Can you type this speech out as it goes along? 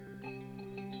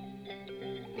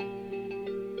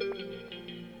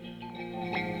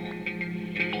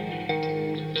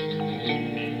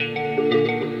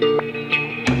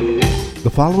The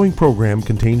following program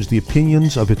contains the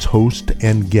opinions of its host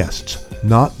and guests,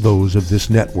 not those of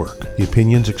this network. The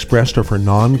opinions expressed are for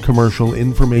non-commercial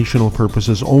informational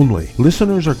purposes only.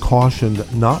 Listeners are cautioned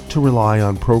not to rely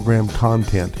on program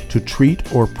content to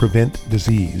treat or prevent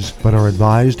disease, but are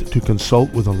advised to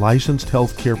consult with a licensed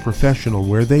healthcare professional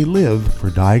where they live for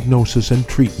diagnosis and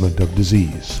treatment of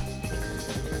disease.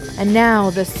 And now,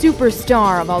 the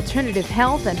superstar of alternative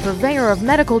health and purveyor of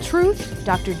medical truth,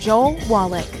 Dr. Joel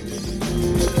Wallach.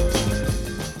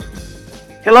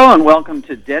 Hello and welcome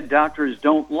to Dead Doctors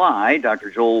Don't Lie. Dr.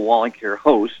 Joel Wallach, your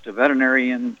host, a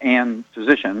veterinarian and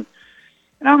physician.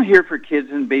 And I'm here for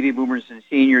kids and baby boomers and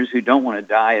seniors who don't want to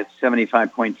die at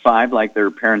 75.5 like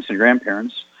their parents and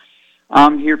grandparents.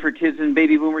 I'm here for kids and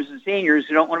baby boomers and seniors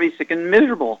who don't want to be sick and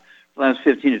miserable for the last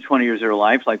 15 to 20 years of their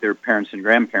life like their parents and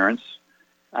grandparents.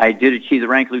 I did achieve the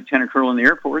rank of Lieutenant Colonel in the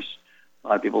Air Force. A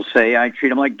lot of people say I treat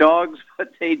them like dogs,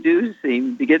 but they do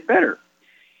seem to get better.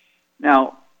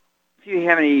 Now, if you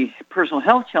have any personal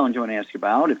health challenge you want to ask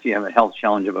about, if you have a health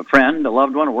challenge of a friend, a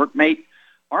loved one, a workmate,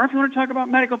 or if you want to talk about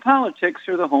medical politics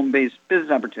or the home-based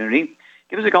business opportunity,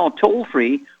 give us a call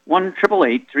toll-free,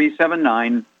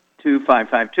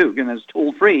 1-888-379-2552. Again, that's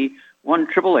toll-free,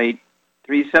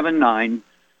 1-888-379-2552.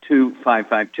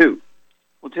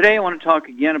 Well, today I want to talk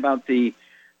again about the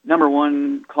number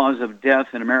one cause of death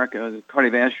in America, the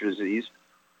cardiovascular disease,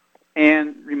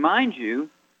 and remind you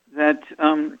that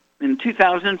in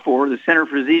 2004, the Center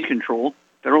for Disease Control,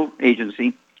 federal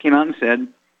agency, came out and said,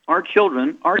 our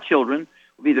children will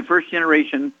be the first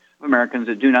generation of Americans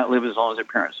that do not live as long as their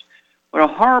parents. What a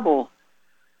horrible,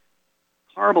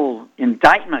 horrible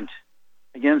indictment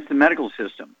against the medical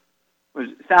system. It was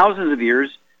thousands of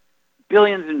years,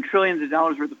 billions and trillions of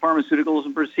dollars worth of pharmaceuticals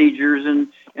and procedures and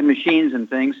machines and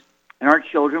things, and our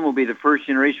children will be the first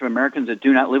generation of Americans that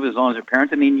do not live as long as their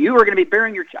parents. I mean, you are going to be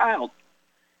burying your child.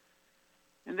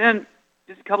 And then,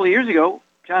 just a couple of years ago,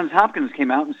 Johns Hopkins came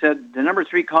out and said the number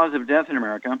three cause of death in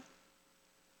America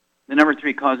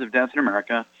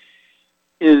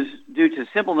is due to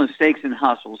simple mistakes in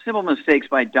hospitals, simple mistakes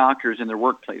by doctors in their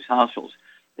workplace, hospitals.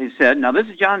 They said, now this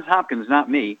is Johns Hopkins, not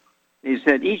me. They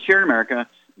said each year in America,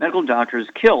 medical doctors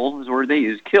kill, is the word they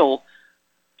use, kill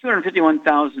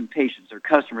 251,000 patients or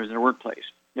customers in their workplace.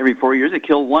 Every 4 years, they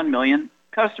kill 1 million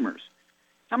customers.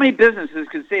 How many businesses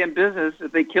could stay in business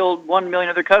if they killed 1 million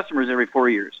of their customers every 4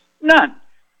 years? None.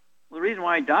 Well, the reason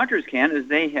why doctors can is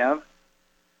they have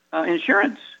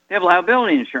insurance. They have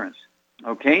liability insurance.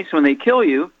 Okay, so when they kill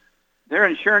you, their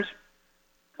insurance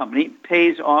company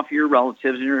pays off your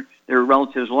relatives and their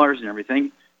relatives' lawyers and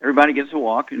everything. Everybody gets a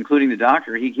walk, including the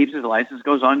doctor. He keeps his license,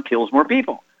 goes on, kills more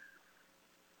people.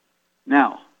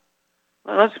 Now,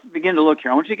 let's begin to look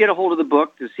here. I want you to get a hold of the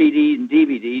book, the CD and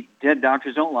DVD, Dead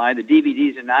Doctors Don't Lie. The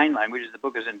DVD is in 9 languages. The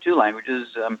book is in 2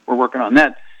 languages. We're working on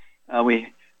that.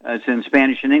 It's in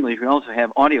Spanish and English. We also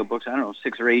have audio books. I don't know,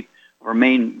 6 or 8 of our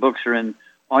main books are in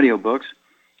audio books.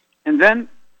 And then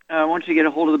I want you to get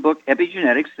a hold of the book,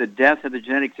 Epigenetics, The Death of the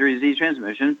Genetic Theory of Disease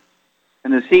Transmission.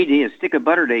 And the CD, A Stick of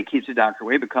Butter Day Keeps the Doctor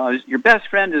Away, because your best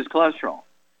friend is cholesterol.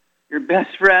 Your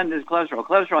best friend is cholesterol.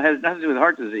 Cholesterol has nothing to do with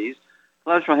heart disease.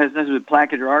 Cholesterol has nothing to do with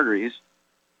plaque in your arteries.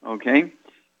 Okay?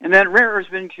 And then rare earths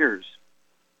bin cures.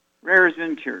 Rare earths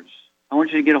bin cures. I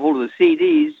want you to get a hold of the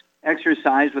CDs.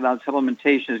 Exercise without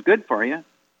supplementation is good for you.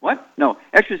 What? No.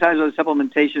 Exercise without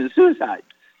supplementation is suicide.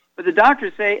 But the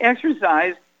doctors say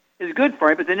exercise is good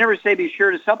for you, but they never say be sure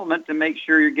to supplement to make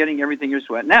sure you're getting everything you're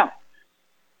sweating out.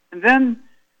 And then,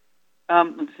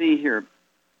 let's see here.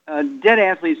 Dead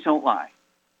athletes don't lie.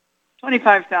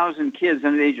 25,000 kids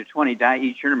under the age of 20 die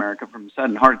each year in America from a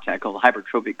sudden heart attack called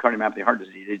hypertrophic cardiomyopathy heart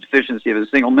disease, a deficiency of a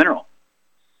single mineral.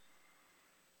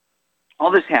 All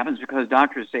this happens because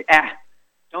doctors say,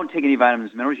 don't take any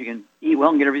vitamins and minerals. You can eat well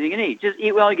and get everything you need. Just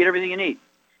eat well and get everything you need.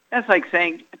 That's like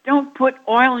saying, don't put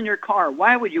oil in your car.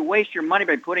 Why would you waste your money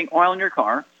by putting oil in your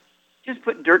car? Just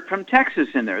put dirt from Texas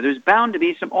in there. There's bound to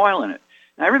be some oil in it.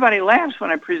 Now, everybody laughs when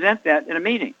I present that in a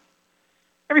meeting.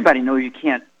 Everybody knows you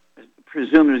can't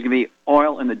presume there's going to be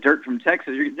oil in the dirt from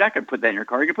Texas. You're not going to put that in your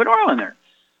car. You're going to put oil in there.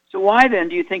 So why then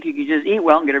do you think you can just eat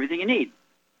well and get everything you need?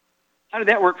 How did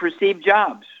that work for Steve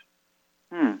Jobs?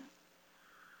 All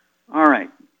right.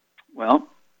 Well,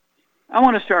 I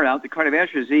want to start out the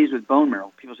cardiovascular disease with bone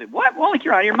marrow. People say, what? Well, like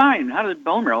you're out of your mind. How does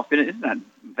bone marrow fit in? It's not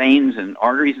veins and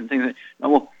arteries and things.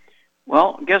 No,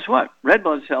 well, guess what? Red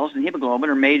blood cells and hemoglobin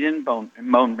are made in bone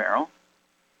marrow.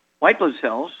 White blood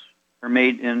cells are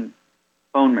made in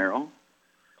bone marrow.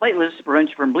 Platelets to prevent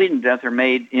you from bleeding to death are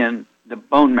made in the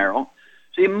bone marrow.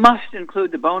 So you must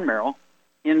include the bone marrow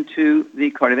into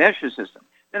the cardiovascular system.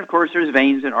 Then, of course, there's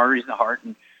veins and arteries in the heart,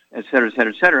 and et cetera, et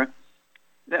cetera, et cetera.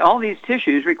 all these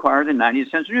tissues require the 90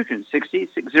 essential nutrients, 60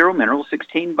 minerals,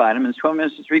 16 vitamins, 12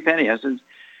 minutes to 3 fatty acids.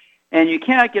 And you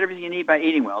cannot get everything you need by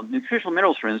eating well. Nutritional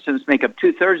minerals, for instance, make up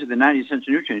 2/3 of the 90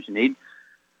 essential nutrients you need.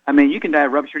 I mean, you can die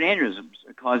of ruptured aneurysms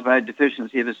caused by a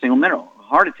deficiency of a single mineral, a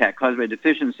heart attack caused by a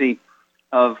deficiency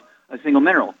of a single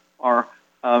mineral, or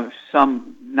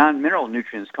some non-mineral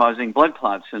nutrients causing blood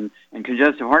clots and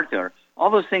congestive heart failure. All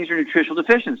those things are nutritional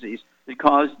deficiencies that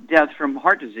cause death from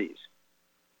heart disease.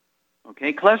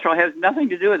 Okay, cholesterol has nothing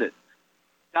to do with it.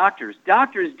 Doctors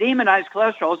demonize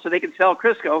cholesterol so they could sell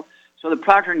Crisco, so the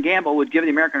Procter & Gamble would give the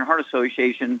American Heart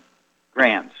Association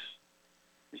grants.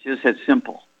 It's just that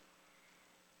simple.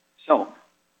 So,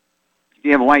 if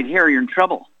you have white hair, you're in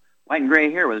trouble. White and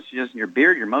gray hair, whether it's just in your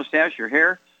beard, your mustache, your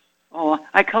hair. Oh,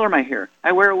 I color my hair.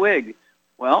 I wear a wig.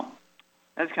 Well,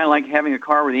 that's kind of like having a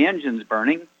car where the engine's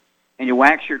burning and you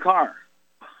wax your car.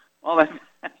 Well,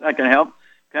 that's not going to help.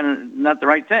 Kind of not the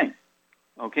right thing.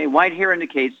 Okay, white hair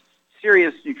indicates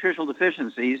serious nutritional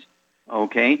deficiencies,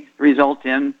 okay, result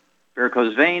in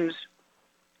varicose veins,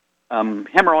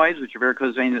 hemorrhoids, which are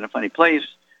varicose veins in a funny place,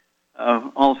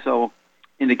 also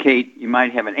indicate you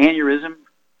might have an aneurysm,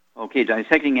 okay,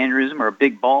 dissecting aneurysm or a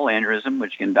big ball aneurysm,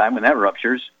 which can die when that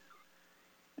ruptures.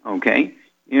 Okay,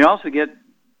 you also get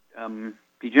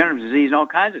degenerative disease in all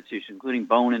kinds of tissues, including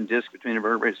bone and disc between the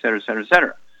vertebrae, et cetera, et cetera, et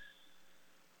cetera.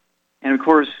 And, of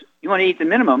course, you want to eat the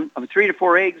minimum of 3 to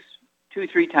 4 eggs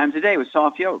 2-3 times a day with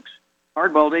soft yolks.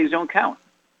 Hard-boiled eggs don't count.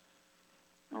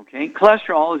 Okay?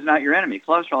 Cholesterol is not your enemy.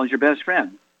 Cholesterol is your best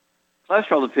friend.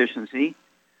 Cholesterol deficiency,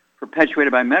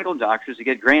 perpetuated by medical doctors to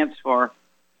get grants for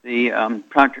the from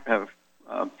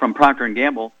Procter &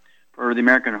 Gamble for the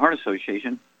American Heart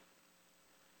Association,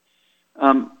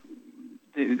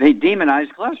 they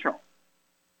demonize cholesterol.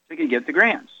 They can get the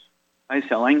grants by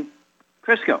selling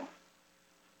Crisco.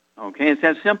 Okay, it's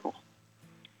that simple.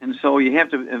 And so you have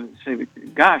to say,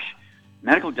 gosh,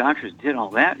 medical doctors did all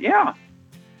that? Yeah.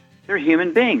 They're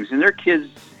human beings, and their kids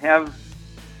have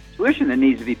tuition that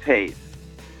needs to be paid.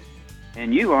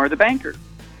 And you are the banker.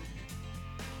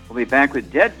 We'll be back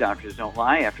with Dead Doctors Don't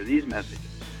Lie after these messages.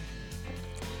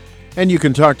 And you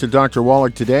can talk to Dr.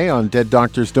 Wallach today on Dead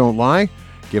Doctors Don't Lie.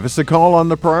 Give us a call on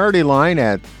the priority line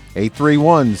at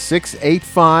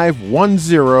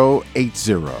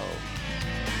 831-685-1080.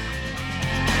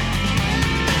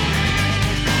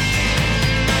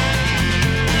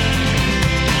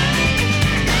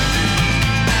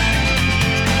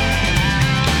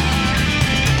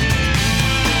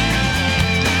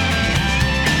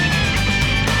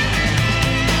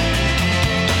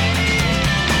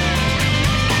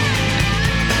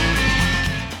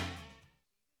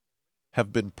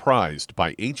 Have been prized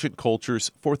by ancient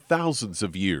cultures for thousands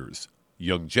of years.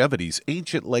 Youngevity's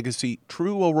ancient legacy,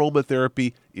 True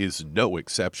Aromatherapy, is no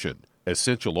exception.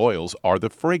 Essential oils are the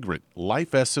fragrant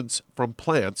life essence from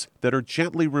plants that are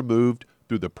gently removed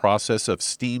through the process of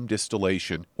steam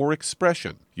distillation or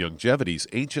expression. Youngevity's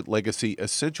ancient legacy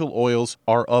essential oils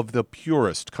are of the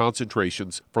purest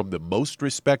concentrations from the most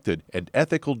respected and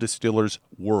ethical distillers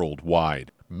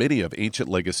worldwide. Many of Ancient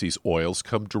Legacy's oils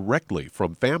come directly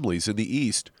from families in the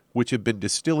East, which have been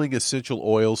distilling essential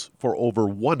oils for over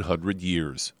 100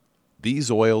 years.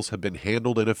 These oils have been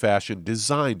handled in a fashion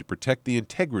designed to protect the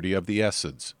integrity of the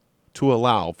essence, to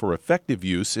allow for effective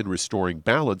use in restoring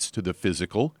balance to the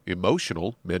physical,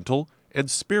 emotional, mental,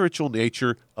 and spiritual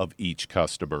nature of each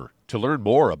customer. To learn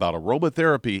more about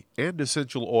aromatherapy and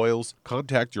essential oils,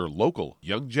 contact your local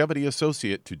Youngevity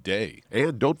associate today.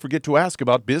 And don't forget to ask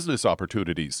about business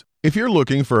opportunities. If you're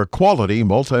looking for a quality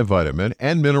multivitamin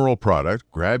and mineral product,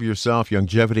 grab yourself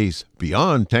Youngevity's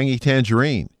Beyond Tangy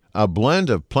Tangerine, a blend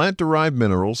of plant-derived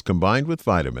minerals combined with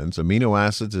vitamins, amino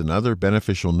acids, and other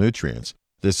beneficial nutrients.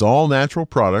 This all-natural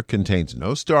product contains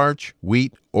no starch,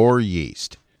 wheat, or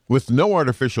yeast, with no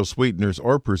artificial sweeteners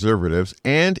or preservatives,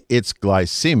 and it's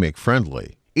glycemic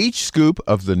friendly. Each scoop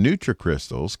of the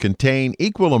NutriCrystals contain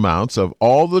equal amounts of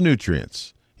all the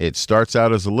nutrients. It starts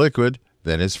out as a liquid,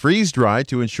 then is freeze-dried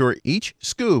to ensure each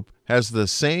scoop has the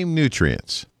same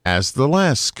nutrients as the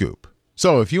last scoop.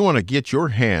 So if you want to get your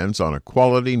hands on a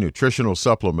quality nutritional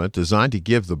supplement designed to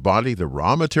give the body the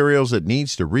raw materials it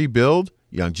needs to rebuild,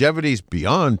 Youngevity's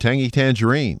Beyond Tangy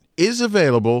Tangerine is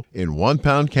available in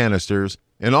 1-pound canisters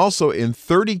and also in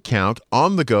 30-count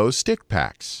on-the-go stick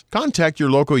packs. Contact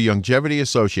your local Youngevity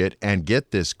associate and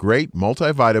get this great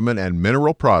multivitamin and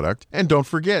mineral product, and don't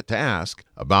forget to ask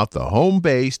about the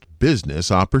home-based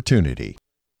business opportunity.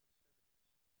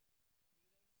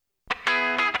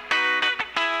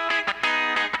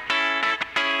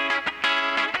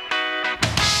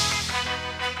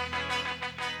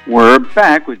 We're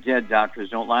back with Dead Doctors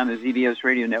Don't Lie on the ZBS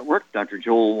Radio Network. Dr.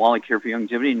 Joel Wallach here for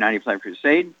Youngevity 95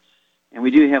 Crusade. And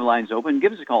we do have lines open.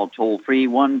 Give us a call toll-free,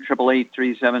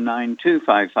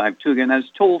 1-888-379-2552. Again, that's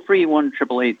toll-free,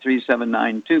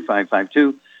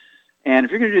 1-888-379-2552. And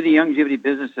if you're going to do the Youngevity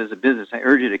business as a business, I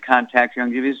urge you to contact your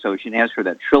Youngevity associate and ask for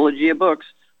that trilogy of books,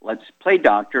 Let's Play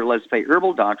Doctor, Let's Play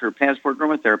Herbal Doctor, Passport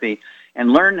Aromatherapy,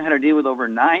 and learn how to deal with over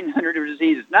 900 different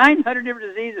diseases. 900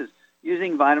 different diseases!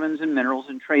 Using vitamins and minerals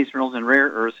and trace minerals and rare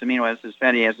earths, amino acids,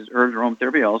 fatty acids, herbs,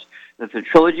 aromatherapy oils. That's a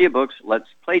trilogy of books, Let's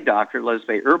Play Doctor, Let's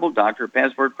Play Herbal Doctor,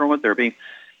 Passport Aromatherapy.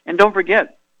 And don't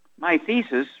forget, my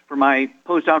thesis for my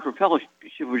postdoctoral fellowship,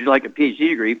 would you like a PhD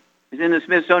degree, is in the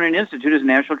Smithsonian Institute as a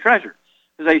national treasure.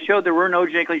 Because I showed there were no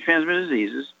genetically transmitted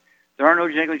diseases. There are no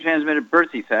genetically transmitted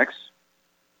birth defects.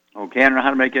 Okay, I don't know how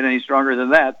to make it any stronger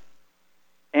than that.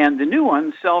 And the new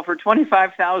ones sell for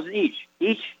 $25,000 each.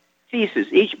 Each thesis,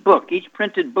 each book, each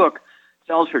printed book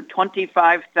sells for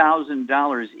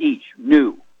 $25,000 each,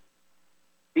 new.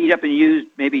 Beat up and used,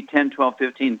 maybe $10,000,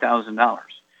 $12,000, $15,000.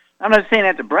 I'm not saying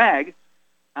that to brag.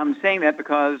 I'm saying that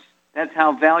because that's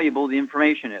how valuable the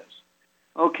information is.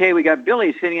 Okay, we got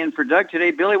Billy sitting in for Doug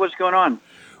today. Billy, what's going on?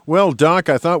 Well, Doc,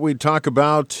 I thought we'd talk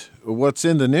about what's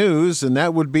in the news, and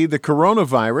that would be the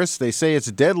coronavirus. They say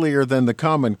it's deadlier than the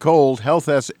common cold. Health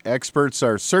experts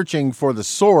are searching for the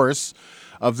source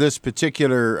of this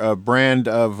particular brand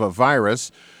of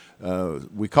virus.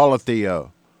 We call it the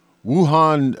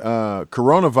Wuhan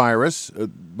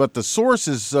coronavirus, but the source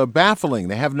is baffling.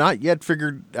 They have not yet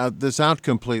figured this out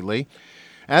completely.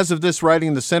 As of this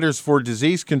writing, the Centers for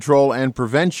Disease Control and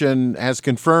Prevention has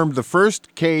confirmed the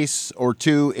first case or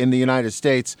two in the United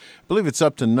States. I believe it's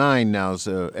up to 9 now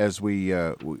as we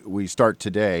start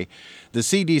today. The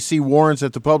CDC warns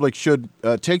that the public should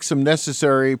take some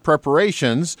necessary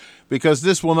preparations because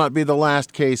this will not be the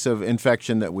last case of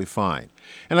infection that we find.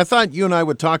 And I thought you and I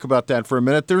would talk about that for a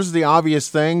minute. There's the obvious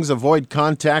things: avoid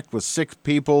contact with sick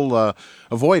people,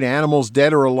 avoid animals,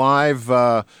 dead or alive,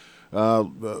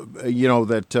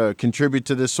 that contribute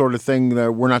to this sort of thing.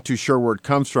 We're not too sure where it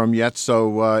comes from yet,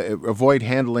 so avoid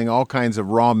handling all kinds of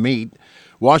raw meat.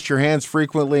 Wash your hands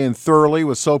frequently and thoroughly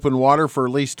with soap and water for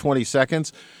at least 20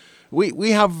 seconds.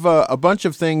 We have a bunch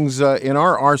of things in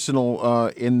our arsenal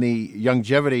in the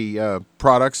Youngevity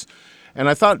products, and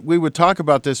I thought we would talk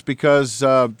about this because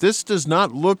this does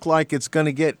not look like it's going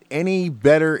to get any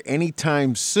better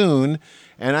anytime soon.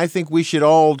 And I think we should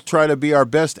all try to be our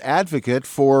best advocate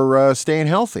for staying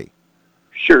healthy.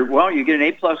 Sure. Well, you get an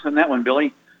A+ on that one,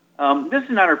 Billy. This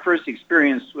is not our first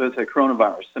experience with a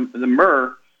coronavirus. The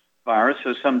MERS virus,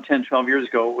 so some 10, 12 years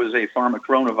ago, was a pharma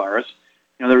coronavirus.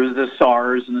 You know, there was the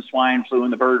SARS and the swine flu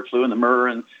and the bird flu and the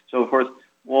MERS and so forth.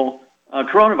 Well,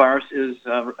 coronavirus is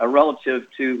a relative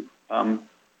to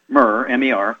MERS,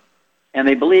 M-E-R, and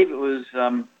they believe it was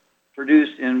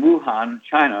produced in Wuhan,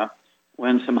 China,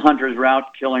 when some hunters were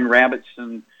out killing rabbits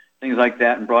and things like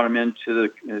that and brought them into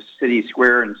the city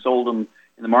square and sold them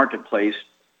in the marketplace.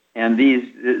 And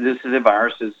this is a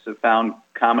virus that's found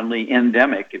commonly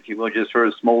endemic, if you will, just sort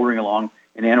of smoldering along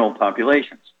in animal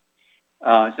populations.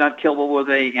 It's not killable with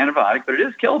an antibiotic, but it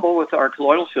is killable with our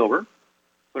colloidal silver.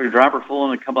 Put a dropper full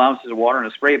and a couple ounces of water in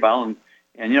a spray bottle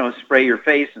and spray your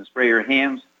face and spray your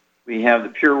hands. We have the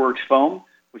PureWorks foam,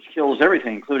 which kills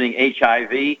everything, including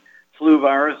HIV, flu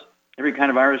virus, every kind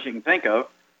of virus you can think of.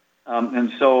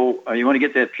 And so you want to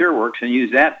get that PureWorks and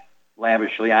use that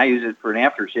lavishly. I use it for an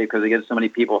aftershave because I get so many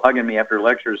people hugging me after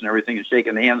lectures and everything and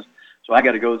shaking hands. So I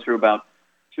got to go through about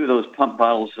 2 of those pump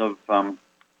bottles of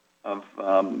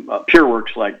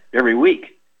PureWorks like every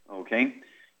week. Okay,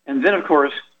 and then of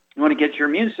course you want to get your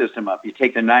immune system up. You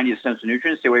take the 90 essential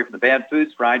nutrients, stay away from the bad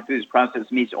foods, fried foods, processed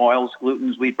meats, oils,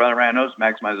 glutens, wheat, brown rhinos,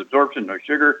 maximize absorption, no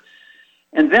sugar,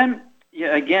 and then.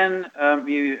 Yeah, again,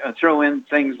 you throw in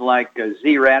things like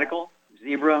Z radical,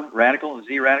 support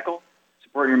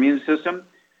your immune system.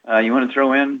 You want to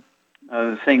throw in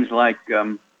things like,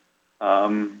 let's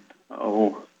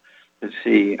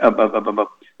see.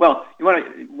 Well, you want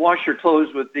to wash your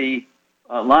clothes with the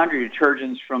laundry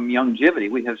detergents from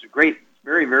Youngevity. We have some great,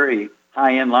 very, very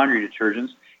high-end laundry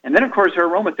detergents. And then, of course, our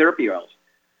aromatherapy oils.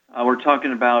 We're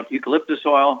talking about eucalyptus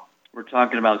oil. We're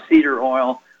talking about cedar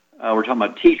oil. We're talking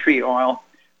about tea tree oil.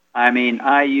 I mean,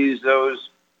 I use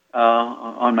those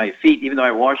on my feet, even though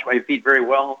I wash my feet very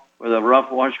well with a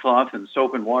rough washcloth and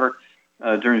soap and water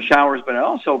during showers. But I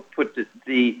also put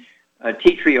the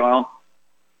tea tree oil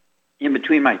in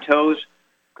between my toes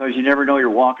because you never know you're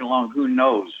walking along. Who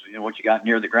knows, what you got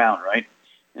near the ground, right?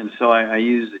 And so I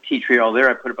use the tea tree oil there.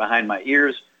 I put it behind my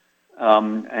ears,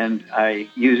 and I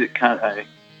use it. I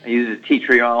use the tea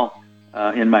tree oil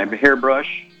in my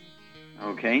hairbrush.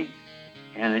 okay?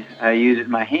 And I use it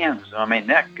in my hands, on my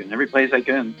neck, and every place I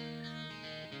can.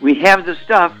 We have the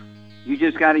stuff. You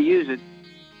just got to use it.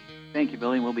 Thank you,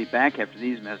 Billy. We'll be back after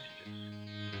these messages.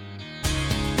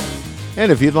 And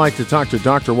if you'd like to talk to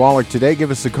Dr. Wallach today,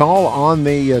 give us a call on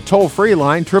the toll-free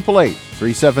line,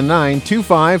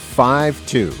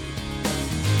 888-379-2552.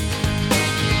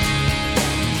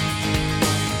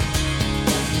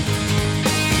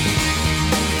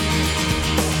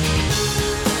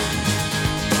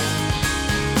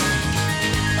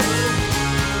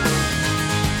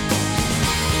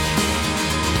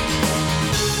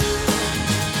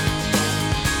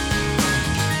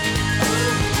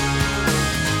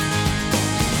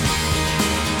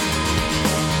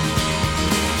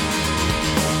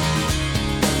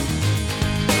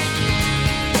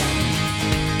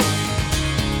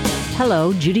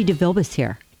 Hello, Judy DeVilbus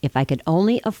here. If I could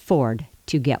only afford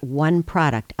to get one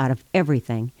product out of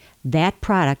everything, that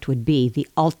product would be the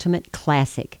Ultimate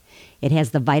Classic. It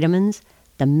has the vitamins,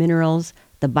 the minerals,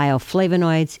 the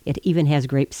bioflavonoids. It even has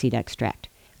grapeseed extract.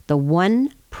 The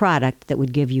one product that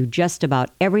would give you just about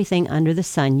everything under the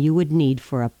sun you would need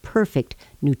for a perfect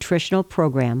nutritional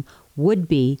program would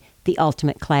be the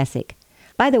Ultimate Classic.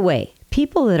 By the way,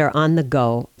 people that are on the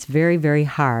go, it's very, very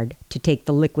hard to take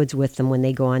the liquids with them when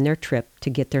they go on their trip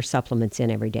to get their supplements in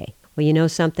every day. Well, you know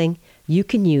something? You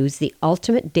can use the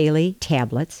Ultimate Daily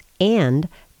tablets and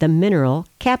the mineral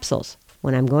capsules.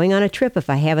 When I'm going on a trip,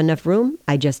 if I have enough room,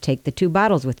 I just take the 2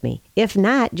 bottles with me. If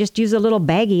not, just use a little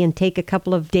baggie and take a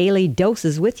couple of daily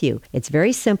doses with you. It's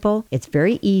very simple. It's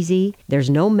very easy. There's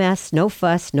no mess, no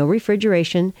fuss, no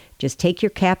refrigeration. Just take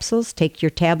your capsules, take your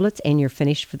tablets, and you're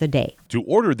finished for the day. To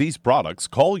order these products,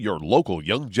 call your local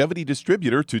Youngevity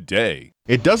distributor today.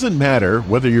 It doesn't matter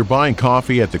whether you're buying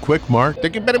coffee at the Quick Mart,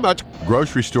 Thank you very much.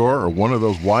 grocery store, or one of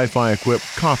those Wi-Fi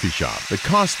equipped coffee shops. The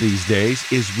cost these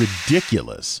days is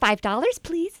ridiculous. $5,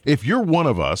 please. If you're one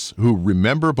of us who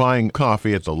remember buying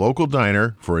coffee at the local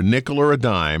diner for a nickel or a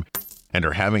dime and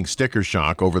are having sticker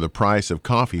shock over the price of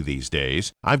coffee these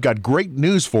days, I've got great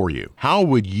news for you. How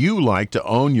would you like to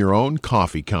own your own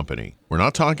coffee company? We're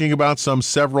not talking about some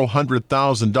several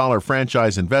 $100,000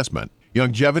 franchise investment.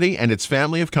 Youngevity and its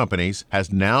family of companies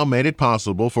has now made it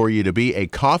possible for you to be a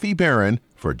coffee baron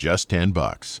for just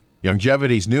 $10.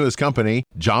 Youngevity's newest company,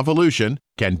 Javalution,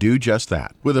 can do just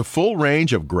that. With a full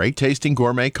range of great-tasting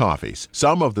gourmet coffees,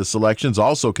 some of the selections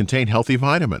also contain healthy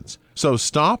vitamins. So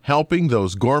stop helping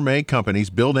those gourmet companies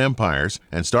build empires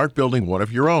and start building one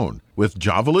of your own with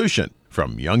Javalution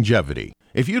from Youngevity.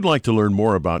 If you'd like to learn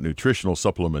more about nutritional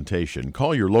supplementation,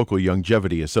 call your local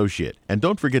Youngevity associate, and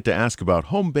don't forget to ask about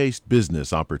home-based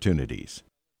business opportunities.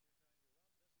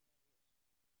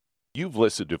 You've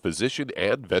listened to physician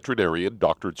and veterinarian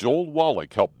Dr. Joel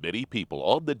Wallach help many people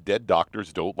on the Dead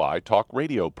Doctors Don't Lie talk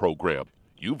radio program.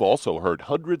 You've also heard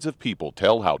hundreds of people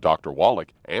tell how Dr.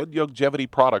 Wallach and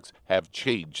Youngevity products have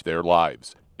changed their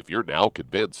lives. If you're now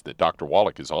convinced that Dr.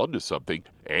 Wallach is onto something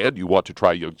and you want to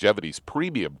try Youngevity's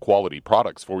premium quality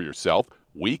products for yourself,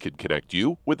 we can connect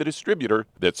you with a distributor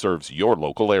that serves your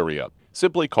local area.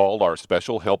 Simply call our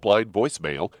special helpline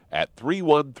voicemail at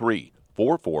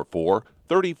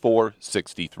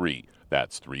 313-444-3463.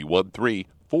 That's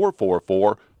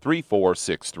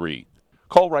 313-444-3463.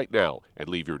 Call right now and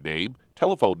leave your name,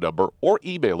 telephone number, or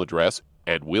email address,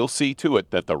 and we'll see to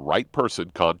it that the right person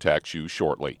contacts you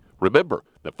shortly. Remember,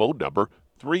 the phone number,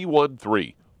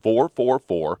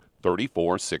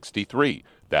 313-444-3463.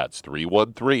 That's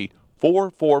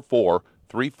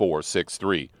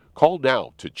 313-444-3463. Call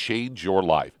now to change your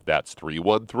life. That's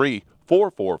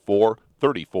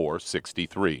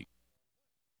 313-444-3463.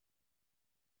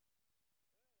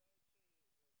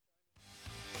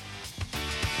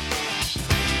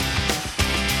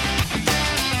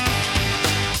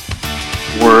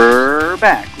 We're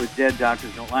back with Dead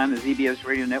Doctors Don't Lie on the ZBS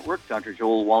Radio Network. Dr.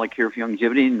 Joel Wallach here for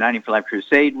Youngevity, 90 for Life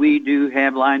Crusade. We do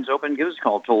have lines open. Give us a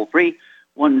call toll-free,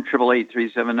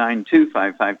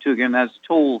 1-888-379-2552. Again, that's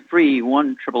toll-free,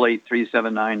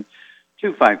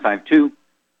 1-888-379-2552.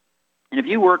 And if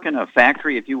you work in a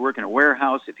factory, if you work in a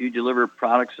warehouse, if you deliver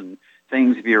products and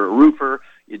things, if you're a roofer,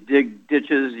 you dig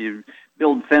ditches, you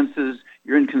build fences,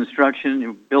 you're in construction,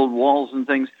 you build walls and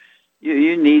things,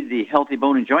 you need the Healthy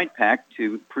Bone and Joint Pack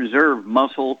to preserve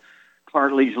muscle,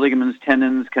 cartilage, ligaments,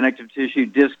 tendons, connective tissue,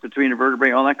 disc between the vertebrae,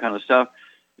 all that kind of stuff.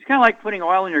 It's kind of like putting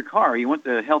oil in your car. You want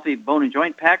the Healthy Bone and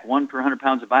Joint Pack, 1 per 100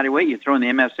 pounds of body weight. You throw in the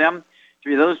MSM,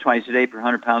 3 of those twice a day per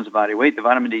 100 pounds of body weight. The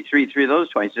vitamin D3, 3 of those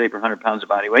twice a day per 100 pounds of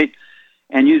body weight.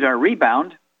 And use our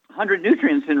Rebound, 100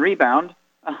 nutrients in Rebound,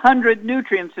 100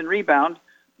 nutrients in Rebound.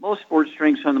 Most sports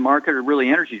drinks on the market are really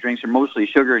energy drinks. They're mostly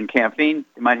sugar and caffeine.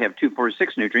 They might have 2, 4,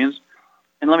 6 nutrients.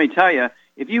 And let me tell you,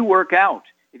 if you work out,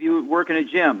 if you work in a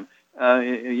gym,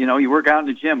 you work out in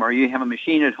the gym, or you have a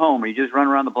machine at home, or you just run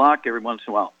around the block every once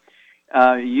in a while,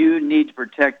 you need to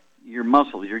protect your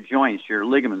muscles, your joints, your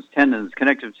ligaments, tendons,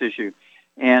 connective tissue,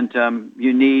 and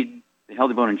you need the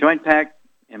Healthy Bone and Joint Pack,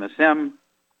 MSM,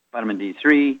 vitamin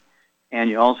D3, and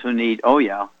you also need,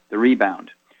 the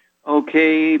Rebound.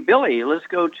 Okay, Billy, let's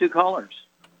go to callers.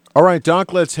 All right,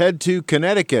 Doc, let's head to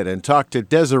Connecticut and talk to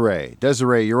Desiree.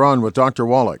 Desiree, you're on with Dr.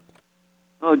 Wallach.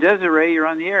 Oh, Desiree, you're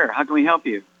on the air. How can we help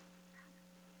you?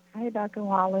 Hi, Dr.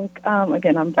 Wallach.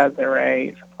 Again, I'm Desiree.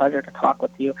 It's a pleasure to talk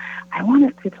with you. I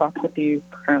wanted to talk with you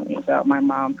currently about my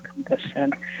mom's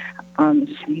condition.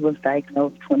 She was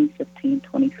diagnosed 2015,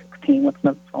 2016 with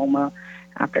lymphoma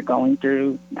after going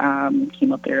through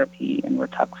chemotherapy and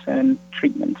Rituxan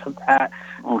treatments of that.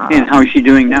 Okay, and how is she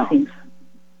doing now?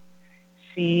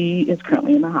 She is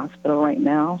currently in the hospital right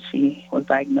now. She was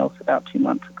diagnosed about 2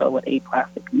 months ago with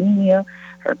aplastic anemia.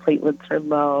 Her platelets are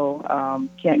low.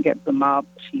 Can't get them up.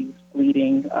 She's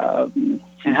bleeding. And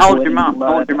how old's your mom?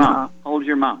 How old's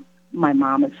your mom? My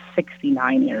mom is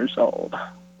 69 years old.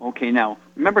 Okay, now,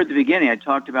 remember at the beginning I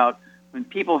talked about when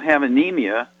people have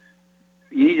anemia,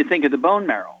 you need to think of the bone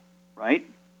marrow, right?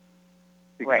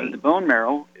 Because the bone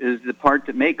marrow is the part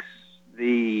that makes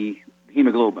the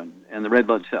hemoglobin and the red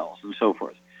blood cells and so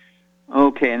forth.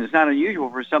 Okay, and it's not unusual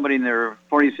for somebody in their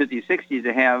 40s, 50s, 60s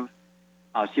to have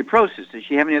osteoporosis. Does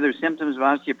she have any other symptoms of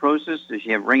osteoporosis? Does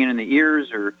she have ringing in the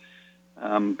ears or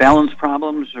balance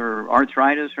problems or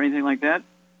arthritis or anything like that?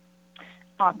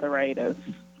 Arthritis.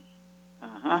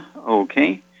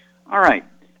 Okay. All right.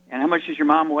 And how much does your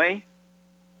mom weigh?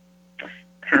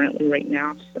 Currently, right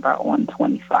now, she's about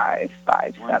 125,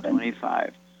 5'7".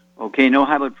 125. Okay, no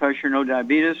high blood pressure, no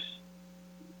diabetes?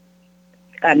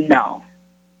 No.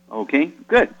 Okay,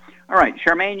 good. All right,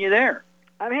 Charmaine, you there?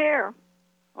 I'm here.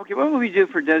 Okay, what will we do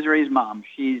for Desiree's mom?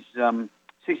 She's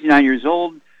 69 years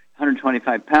old,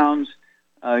 125 pounds.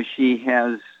 She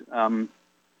has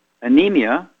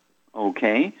anemia,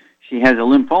 okay. She has a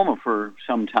lymphoma for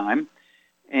some time.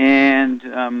 And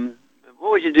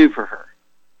what would you do for her?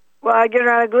 Well, I get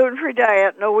her on a gluten-free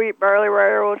diet, no wheat, barley,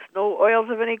 rye oats, no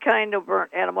oils of any kind, no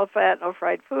burnt animal fat, no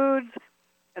fried foods.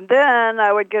 And then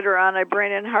I would get her on a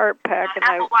brain and heart pack, and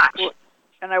I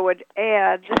would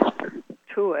add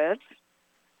to it.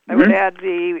 I would add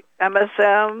the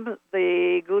MSM,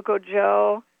 the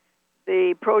glucogel,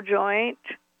 the ProJoint,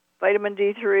 vitamin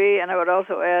D3, and I would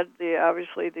also add the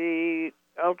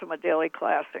Ultimate Daily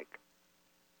Classic.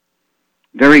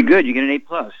 Very good. You get an A+.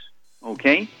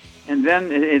 Okay. And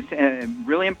then it's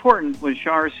really important what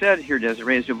Shar said here,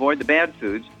 Desiree, is to avoid the bad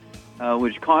foods,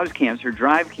 which cause cancer,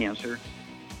 drive cancer,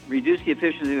 reduce the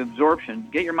efficiency of absorption.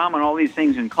 Get your mom on all these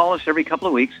things and call us every couple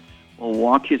of weeks. We'll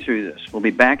walk you through this. We'll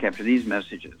be back after these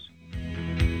messages.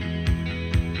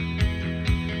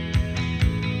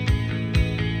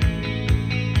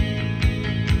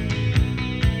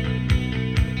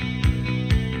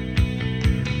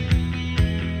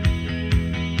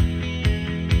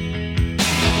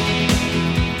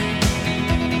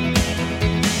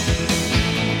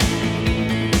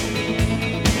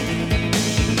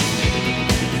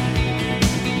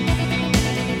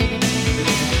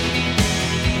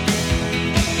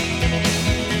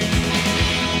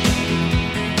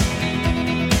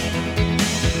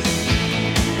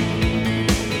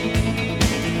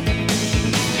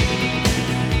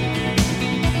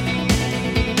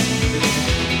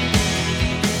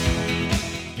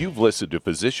 Listen to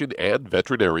physician and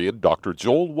veterinarian Dr.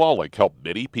 Joel Wallach help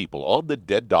many people on the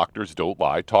Dead Doctors Don't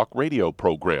Lie talk radio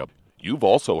program. You've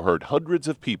also heard hundreds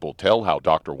of people tell how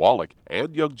Dr. Wallach and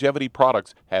Youngevity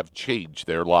products have changed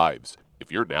their lives.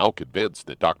 If you're now convinced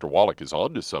that Dr. Wallach is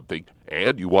onto something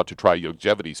and you want to try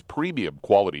Youngevity's premium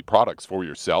quality products for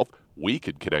yourself, we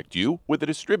can connect you with a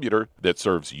distributor that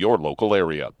serves your local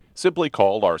area. Simply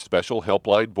call our special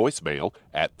helpline voicemail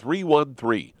at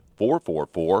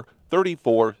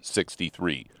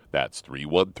 313-444-3463. That's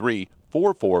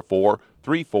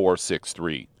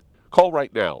 313-444-3463. Call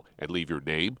right now and leave your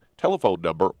name, telephone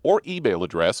number, or email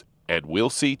address, and we'll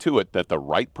see to it that the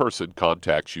right person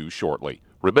contacts you shortly.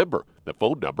 Remember, the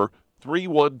phone number,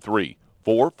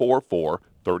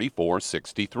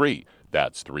 313-444-3463.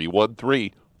 That's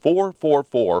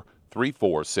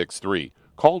 313-444-3463.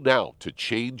 Call now to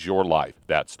change your life.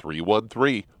 That's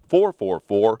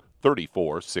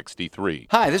 313-444-3463.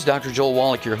 Hi, this is Dr. Joel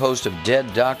Wallach, your host of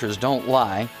Dead Doctors Don't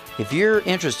Lie. If you're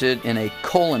interested in a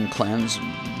colon cleanse,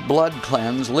 blood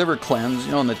cleanse, liver cleanse,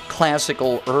 in the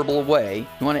classical herbal way,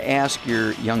 you want to ask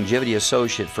your Youngevity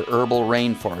associate for Herbal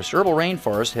Rainforest. Herbal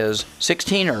Rainforest has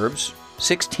 16 herbs,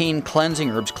 16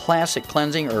 cleansing herbs, classic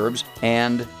cleansing herbs,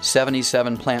 and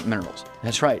 77 plant minerals.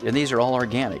 That's right, and these are all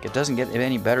organic. It doesn't get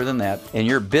any better than that. In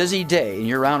your busy day, and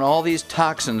you're around all these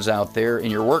toxins out there in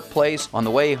your workplace, on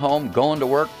the way home, going to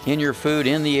work, in your food,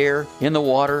 in the air, in the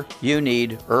water, you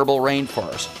need Herbal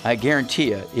Rainforest. I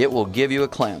guarantee you, it will give you a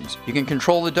cleanse. You can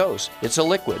control the dose. It's a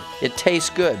liquid. It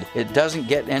tastes good. It doesn't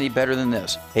get any better than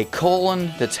this. A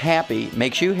colon that's happy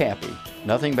makes you happy.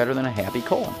 Nothing better than a happy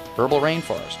colon. Herbal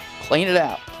Rainforest. Clean it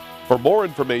out. For more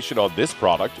information on this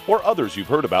product or others you've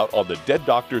heard about on the Dead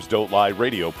Doctors Don't Lie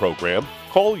radio program,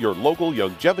 call your local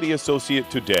Youngevity associate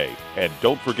today. And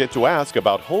don't forget to ask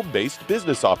about home-based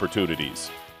business opportunities.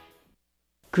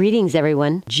 Greetings,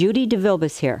 everyone. Judy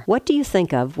DeVilbus here. What do you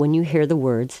think of when you hear the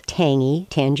words tangy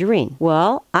tangerine?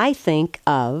 Well, I think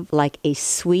of like a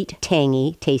sweet,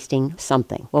 tangy tasting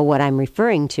something. Well, what I'm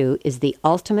referring to is the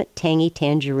Ultimate Tangy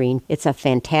Tangerine. It's a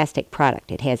fantastic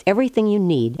product. It has everything you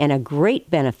need, and a great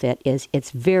benefit is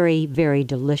it's very, very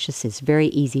delicious. It's very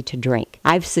easy to drink.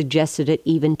 I've suggested it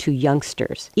even to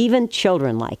youngsters. Even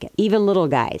children like it. Even little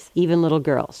guys. Even little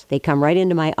girls. They come right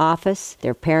into my office.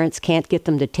 Their parents can't get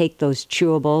them to take those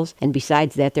chewables, and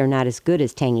besides that, they're not as good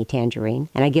as Tangy Tangerine.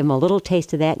 And I give them a little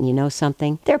taste of that, and you know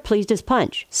something? They're pleased as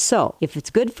punch. So, if it's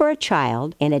good for a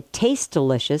child and it tastes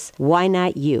delicious, why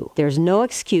not you? There's no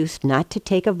excuse not to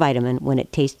take a vitamin when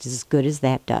it tastes as good as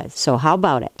that does. So how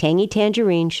about it? Tangy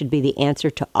Tangerine should be the answer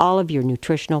to all of your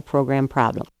nutritional program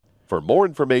problems. For more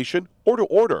information or to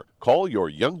order, call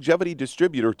your Youngevity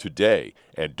distributor today.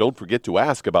 And don't forget to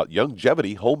ask about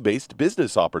Youngevity home-based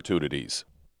business opportunities.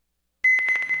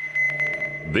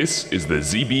 This is the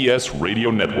ZBS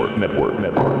Radio Network.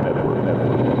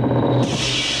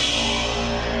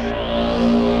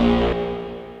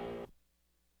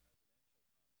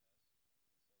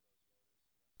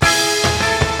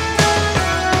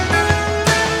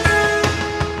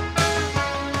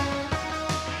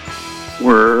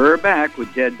 We're back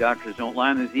with Dead Doctors Don't Lie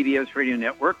on the ZBS Radio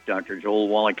Network. Dr. Joel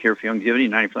Wallach here for Youngevity,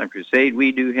 95 Crusade.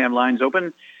 We do have lines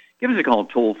open. Give us a call,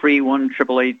 toll-free,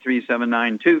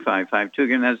 1-888-379-2552.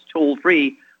 Again, that's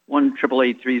toll-free,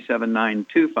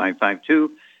 1-888-379-2552.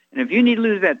 And if you need to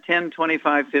lose that 10,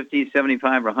 25, 50,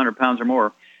 75, or 100 pounds or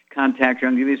more, contact your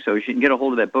Youngevity associate and get a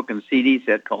hold of that book and CD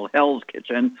set called Hell's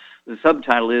Kitchen. The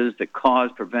subtitle is The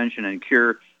Cause, Prevention, and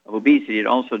Cure of Obesity. It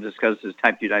also discusses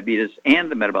type 2 diabetes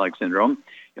and the metabolic syndrome.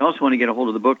 You also want to get a hold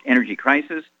of the book Energy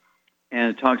Crisis,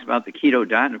 and it talks about the keto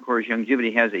diet. And, of course,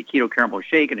 Youngevity has a keto caramel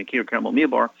shake and a keto caramel meal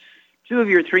bar. 2 of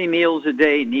your 3 meals a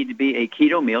day need to be a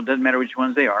keto meal. Doesn't matter which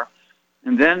ones they are.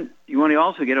 And then you want to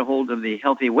also get a hold of the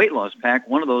Healthy Weight Loss Pack,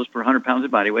 one of those per 100 pounds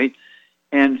of body weight.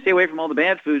 And stay away from all the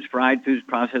bad foods, fried foods,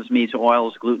 processed meats,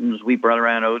 oils, glutens, wheat, butter,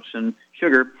 and oats, and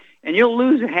sugar. And you'll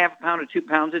lose a half a pound to 2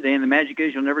 pounds a day. And the magic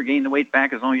is you'll never gain the weight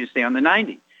back as long as you stay on the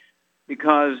 90.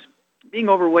 Because being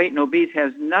overweight and obese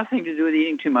has nothing to do with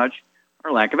eating too much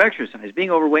or lack of exercise.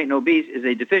 Being overweight and obese is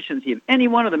a deficiency of any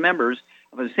one of the members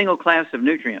of a single class of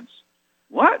nutrients.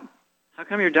 What? How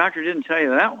come your doctor didn't tell you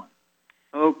that one?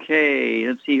 Okay,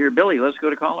 let's see here. Billy, let's go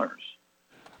to callers.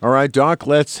 All right, Doc,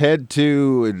 let's head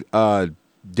to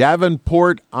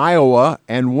Davenport, Iowa,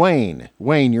 and Wayne.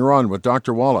 Wayne, you're on with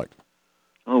Dr. Wallach.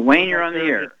 Oh, Wayne, you're on the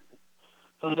air.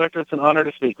 Hello, Doctor. It's an honor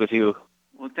to speak with you.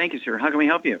 Well, thank you, sir. How can we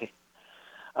help you?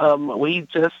 We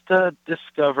just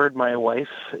discovered my wife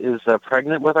is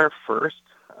pregnant with our first.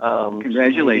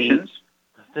 Congratulations.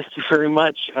 Thank you very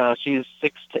much. She's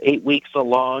 6 to 8 weeks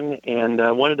along, and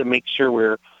I wanted to make sure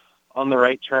we're on the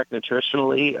right track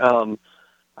nutritionally.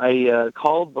 I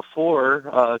called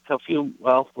before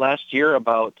last year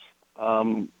about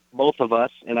both of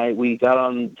us, and we got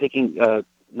on taking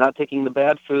not taking the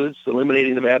bad foods,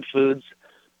 eliminating the bad foods,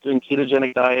 doing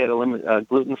ketogenic diet,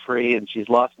 gluten-free, and she's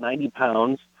lost 90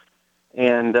 pounds.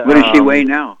 And what does she weigh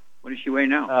now?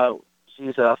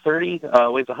 She's 30,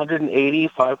 weighs 180,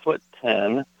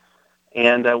 5'10",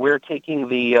 and we're taking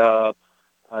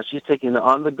she's taking the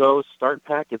on-the-go start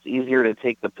pack. It's easier to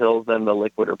take the pills than the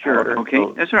liquid or powder. Sure, okay,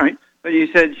 so, that's all right. But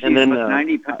you said she's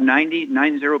 90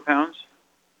 pounds?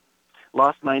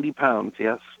 Lost 90 pounds,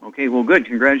 yes. Okay, well, good.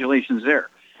 Congratulations there.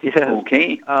 Yes.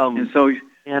 Okay, and so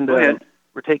go ahead.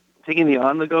 We're taking the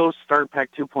on-the-go Start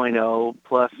Pack 2.0,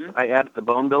 plus I added the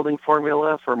bone-building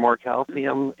formula for more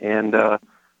calcium, and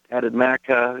added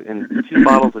maca and 2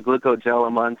 bottles of glucogel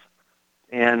a month.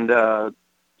 And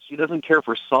she doesn't care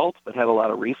for salt, but had a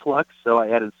lot of reflux, so I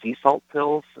added sea salt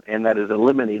pills, and that has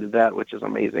eliminated that, which is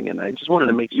amazing. And I just wanted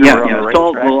to make sure we're on the right track.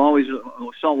 Salt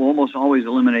will almost always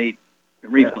eliminate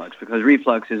reflux, because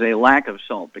reflux is a lack of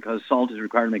salt, because salt is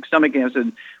required to make stomach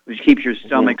acid, which keeps your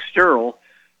stomach sterile,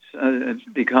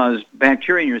 because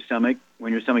bacteria in your stomach,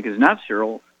 when your stomach is not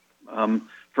sterile,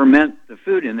 ferment the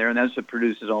food in there, and that's what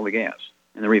produces all the gas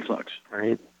and the reflux.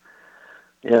 Right.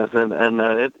 Yes, and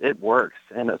it works.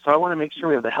 And so I want to make sure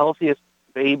we have the healthiest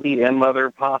baby and mother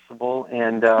possible.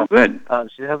 And good.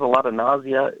 She has a lot of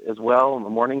nausea as well and the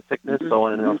morning sickness, so I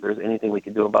want to know if there's anything we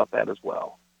can do about that as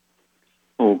well.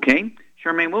 Okay.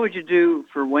 Charmaine, what would you do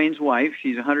for Wayne's wife?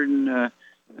 She's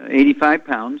 185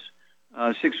 pounds,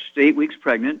 6 to 8 weeks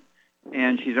pregnant,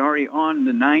 and she's already on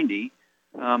the 90.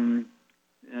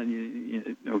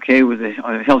 Okay, with the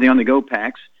healthy on-the-go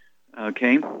packs.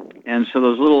 Okay, and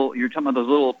so you're talking about those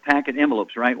little packet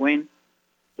envelopes, right, Wayne?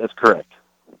 That's correct.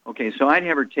 Okay, so I'd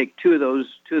have her take two of those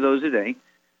a day.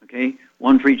 Okay,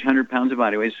 one for each 100 pounds of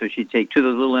body weight. So she'd take 2 of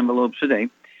those little envelopes a day.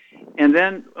 And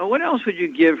then, what else would you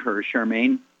give her,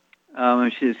 Charmaine?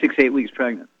 She's 6 to 8 weeks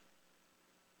pregnant.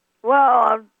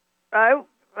 Well, I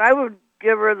would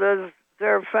give her the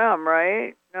Zerafem,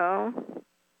 right? No.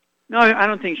 No, I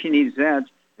don't think she needs that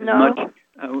as much.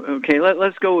 Okay,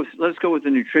 let's go with the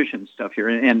nutrition stuff here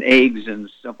and eggs and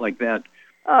stuff like that.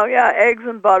 Oh yeah, eggs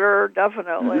and butter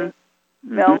definitely.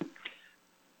 Mm-hmm. Milk.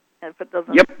 If it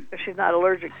doesn't, Yep. If she's not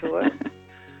allergic to it.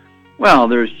 Well,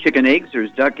 there's chicken eggs,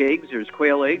 there's duck eggs, there's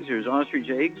quail eggs, there's ostrich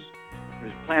eggs,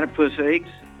 there's platypus eggs.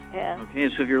 Yeah. Okay,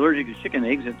 so if you're allergic to chicken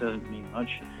eggs, that doesn't mean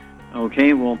much.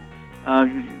 Okay, well,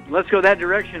 let's go that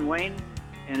direction, Wayne.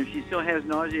 And if she still has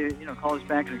nausea, call us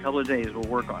back in a couple of days. We'll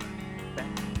work on it.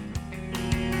 Thanks.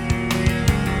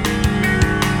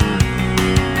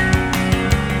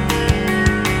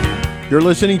 You're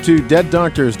listening to Dead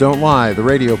Doctors Don't Lie, the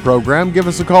radio program. Give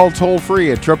us a call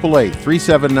toll-free at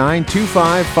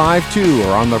 888-379-2552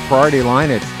 or on the priority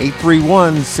line at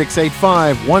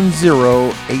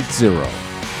 831-685-1080.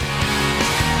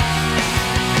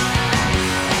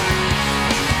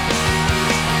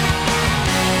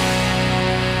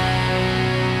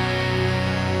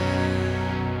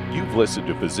 You've listened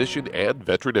to physician and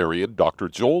veterinarian Dr.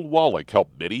 Joel Wallach help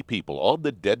many people on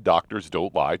the Dead Doctors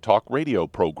Don't Lie talk radio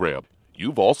program.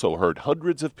 You've also heard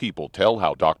hundreds of people tell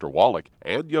how Dr. Wallach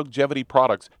and Youngevity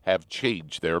products have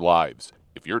changed their lives.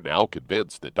 If you're now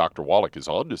convinced that Dr. Wallach is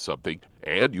onto something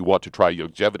and you want to try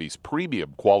Youngevity's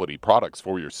premium quality products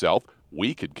for yourself,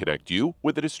 we can connect you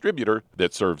with a distributor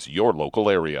that serves your local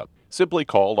area. Simply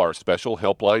call our special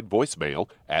helpline voicemail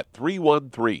at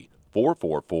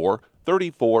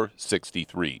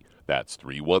 313-444-3463. That's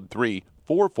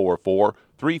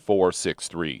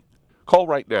 313-444-3463. Call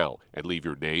right now and leave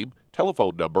your name,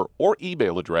 telephone number, or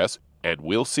email address, and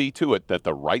we'll see to it that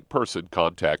the right person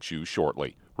contacts you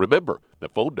shortly. Remember, the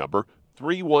phone number,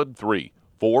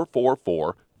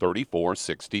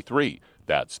 313-444-3463.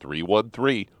 That's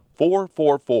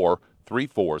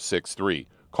 313-444-3463.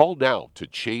 Call now to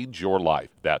change your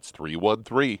life. That's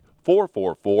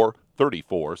 313-444-3463.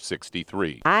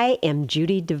 3463. I am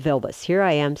Judy DeVilbus. Here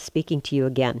I am speaking to you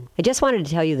again. I just wanted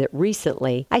to tell you that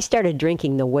recently I started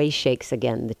drinking the Whey Shakes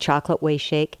again, the chocolate Whey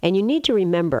Shake. And you need to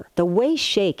remember, the Whey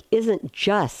Shake isn't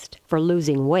just for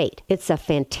losing weight. It's a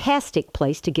fantastic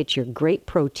place to get your great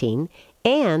protein.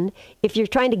 And if you're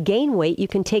trying to gain weight, you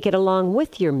can take it along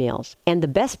with your meals. And the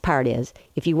best part is,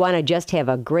 if you want to just have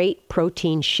a great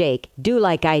protein shake, do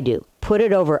like I do. Put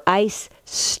it over ice,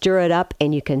 stir it up,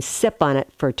 and you can sip on it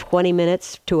for 20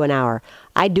 minutes to an hour.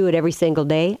 I do it every single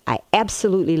day. I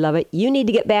absolutely love it. You need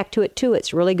to get back to it too.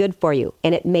 It's really good for you.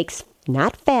 And it makes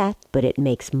not fat, but it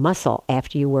makes muscle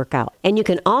after you work out. And you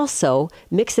can also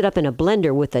mix it up in a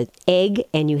blender with an egg,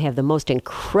 and you have the most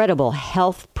incredible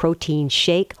health protein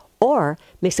shake. Or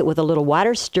mix it with a little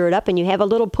water, stir it up, and you have a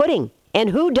little pudding.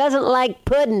 And who doesn't like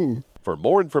pudding? For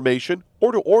more information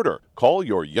or to order, call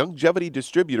your Youngevity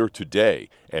distributor today.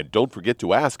 And don't forget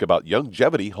to ask about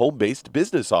Youngevity home-based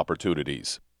business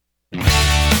opportunities.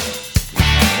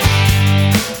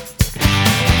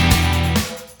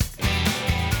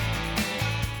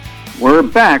 We're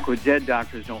back with Dead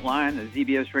Doctors Don't Lie on the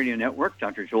ZBS Radio Network.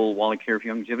 Dr. Joel Wallach here for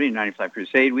Youngevity 95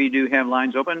 Crusade. We do have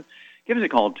lines open. Give us a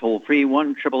call toll-free,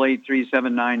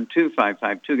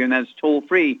 1-888-379-2552. Again, that's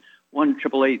toll-free,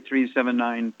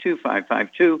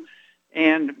 1-888-379-2552.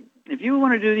 And if you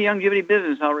want to do the Youngevity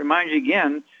business, I'll remind you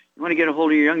again, you want to get a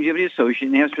hold of your Youngevity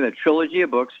associate and ask for that trilogy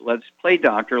of books, Let's Play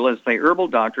Doctor, Let's Play Herbal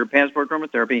Doctor, Passport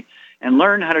Aromatherapy, and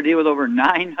learn how to deal with over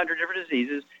 900 different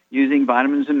diseases using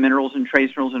vitamins and minerals and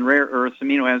trace minerals and rare earths,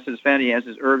 amino acids, fatty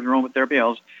acids, herbs, and aromatherapy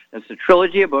oils. That's the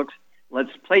trilogy of books. Let's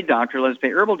Play Doctor, Let's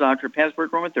Play Herbal Doctor,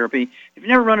 Passport Aromatherapy. If you've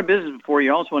never run a business before,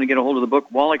 you also want to get a hold of the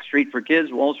book Wallach Street for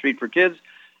Kids, Wall Street for Kids,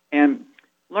 and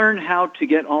learn how to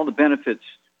get all the benefits,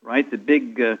 right, that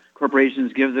big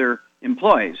corporations give their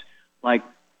employees, like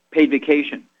paid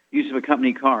vacation, use of a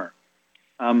company car,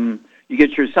 you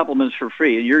get your supplements for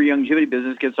free. Your Youngevity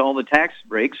business gets all the tax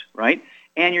breaks, right?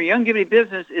 And your Youngevity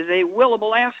business is a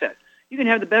willable asset. You can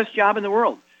have the best job in the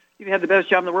world. You can have the best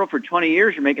job in the world for 20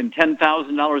 years. You're making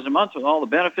 $10,000 a month with all the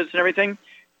benefits and everything.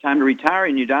 Time to retire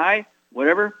and you die,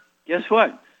 whatever. Guess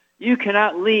what? You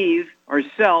cannot leave or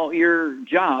sell your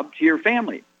job to your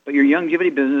family. But your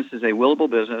Youngevity business is a willable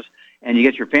business, and you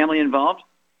get your family involved.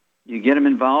 You get them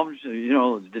involved,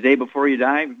 the day before you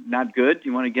die, not good.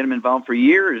 You want to get them involved for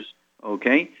years,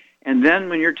 okay? And then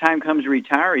when your time comes to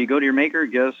retire, you go to your maker,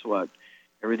 guess what?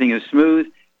 Everything is smooth,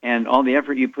 and all the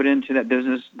effort you put into that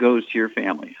business goes to your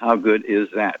family. How good is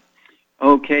that?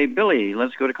 Okay, Billy,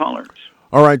 let's go to callers.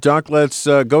 All right, Doc, let's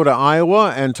go to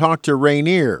Iowa and talk to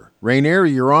Rainier. Rainier,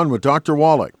 you're on with Dr.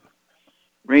 Wallach.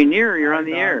 Rainier, you're on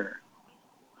the air.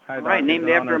 Hi, all right, named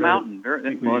after a mountain.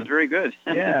 Well, it's very good.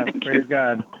 Yeah, praise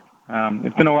God.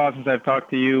 It's been a while since I've talked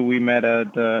to you. We met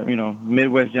at,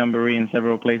 Midwest Jamboree in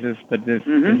several places, but this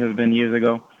has been years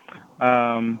ago.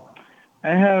 I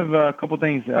have a couple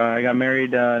things. I got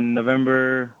married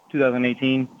November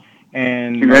 2018,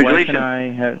 and my wife and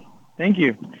I have. Thank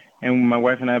you. And my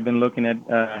wife and I have been looking at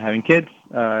having kids.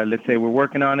 Let's say we're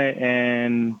working on it,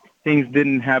 and things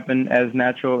didn't happen as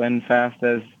natural and fast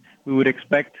as we would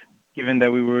expect, given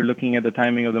that we were looking at the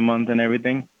timing of the month and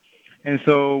everything. And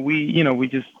so we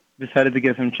just decided to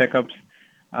get some checkups.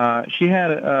 She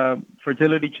had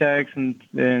fertility checks,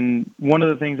 and one of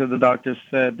the things that the doctor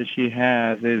said that she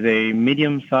has is a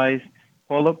medium-sized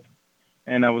polyp.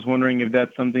 And I was wondering if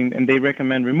that's something, and they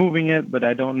recommend removing it, but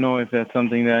I don't know if that's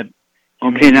something that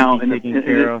okay, now, is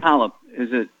it polyp?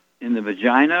 Is it in the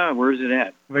vagina? Where is it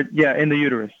at? But, yeah, in the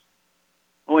uterus.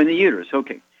 Oh, in the uterus,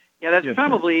 okay. Yeah, that's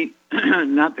probably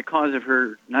not the cause of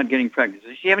her not getting pregnant.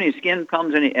 Does she have any skin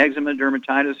problems, any eczema,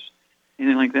 dermatitis,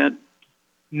 anything like that?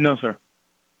 No, sir.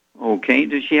 Okay.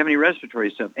 Does she have any respiratory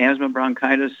stuff? Asthma,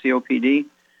 bronchitis, COPD?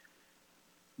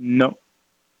 No.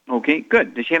 Okay,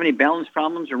 good. Does she have any balance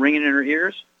problems or ringing in her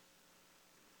ears?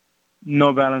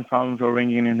 No balance problems or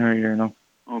ringing in her ear, no.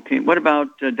 Okay. What about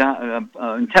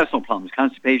intestinal problems,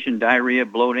 constipation, diarrhea,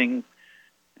 bloating,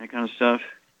 that kind of stuff?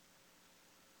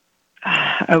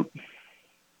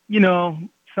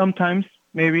 Sometimes,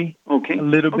 maybe. Okay. A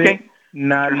little bit.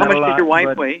 Not How much a lot, does your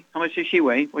wife weigh? How much does she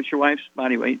weigh? What's your wife's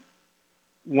body weight?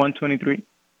 123.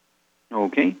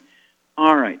 Okay.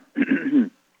 All right.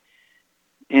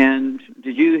 And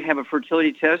did you have a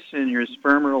fertility test and your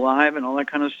sperm are alive and all that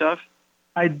kind of stuff?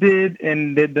 I did,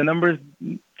 and the numbers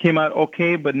came out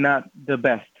okay, but not the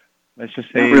best. Let's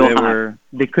just say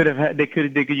they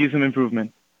could use some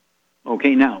improvement.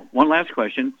 Okay. Now, one last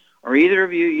question. Are either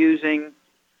of you using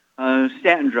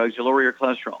statin drugs to lower your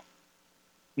cholesterol?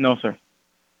 No, sir.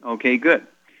 Okay, good.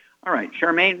 All right,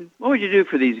 Charmaine, what would you do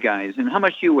for these guys, and how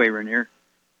much do you weigh, Rainier?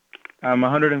 I'm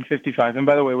 155, and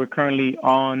by the way, we're currently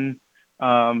on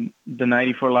the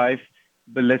 90 for Life,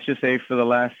 but let's just say for the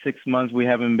last 6 months we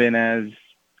haven't been as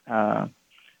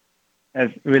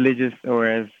religious or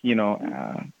as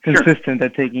consistent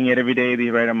at taking it every day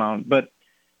the right amount, but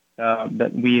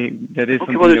that is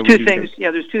something. Well, there's two things.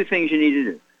 Yeah, there's two things you need to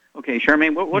do. Okay,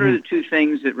 Charmaine, what are the two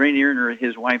things that Rainier and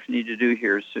his wife need to do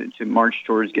here to march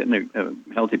towards getting a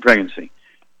healthy pregnancy?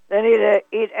 They need to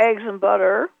eat eggs and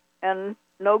butter and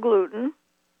no gluten.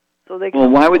 So they can. Well,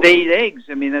 why would they eat eggs?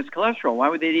 I mean, that's cholesterol. Why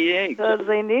would they eat eggs? Because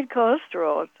they need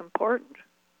cholesterol. It's important.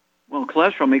 Well,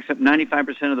 cholesterol makes up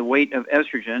 95% of the weight of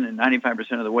estrogen and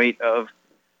 95% of the weight of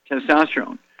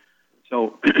testosterone.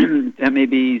 So that may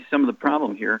be some of the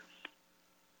problem here.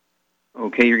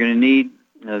 Okay, you're going to need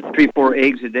 3-4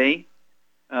 eggs a day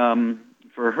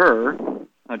for her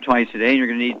twice a day, and you're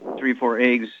going to need 3-4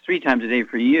 eggs 3 times a day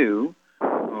for you.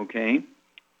 Okay,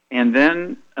 and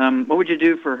then what would you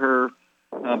do for her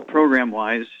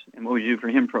program-wise, and what would you do for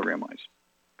him program-wise?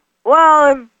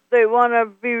 Well, if they want to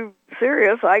be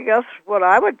serious, I guess what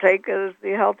I would take is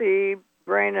the Healthy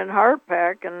Brain and Heart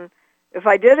Pack, and if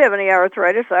I did have any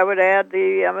arthritis, I would add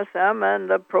the MSM and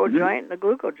the ProJoint and the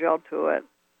Glucogel to it.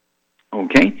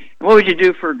 Okay. And what would you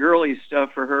do for girly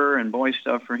stuff for her and boy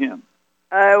stuff for him?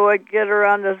 I would get her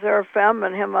on the Xerafem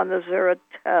and him on the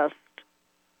Xeratest.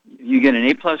 You get an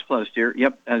A++, dear.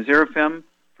 Yep, Xerafem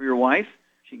for your wife.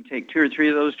 She can take 2 or 3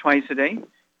 of those twice a day.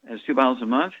 That's 2 bottles a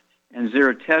month. And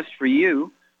Xeratest for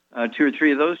you, 2 or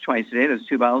 3 of those twice a day. That's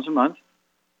 2 bottles a month.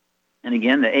 And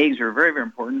again, the eggs are very, very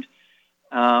important.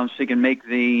 So you can make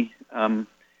the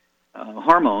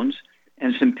hormones.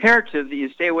 And it's imperative that you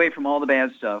stay away from all the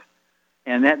bad stuff.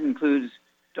 And that includes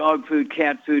dog food,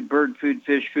 cat food, bird food,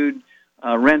 fish food,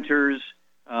 renters,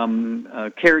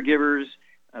 caregivers.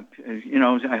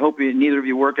 I hope neither of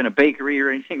you work in a bakery or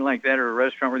anything like that, or a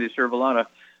restaurant where they serve a lot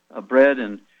of bread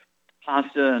and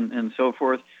pasta and so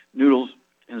forth, noodles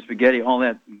and spaghetti, all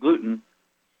that gluten.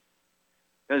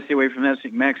 Got to stay away from that so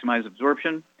you can maximize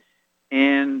absorption.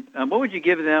 And what would you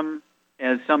give them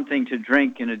as something to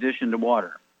drink in addition to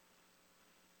water?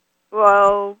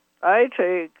 Well, I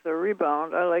take the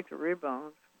Rebound. I like the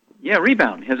Rebound. Yeah,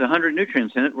 Rebound has 100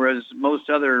 nutrients in it, whereas most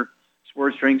other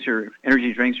sports drinks or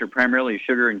energy drinks are primarily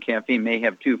sugar and caffeine, may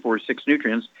have 2, 4, 6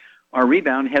 nutrients. Our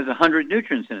Rebound has 100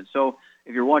 nutrients in it. So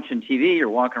if you're watching TV, you're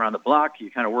walking around the block,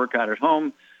 you kind of work out at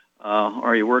home,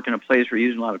 or you work in a place where you're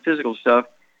using a lot of physical stuff,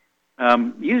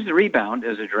 use the Rebound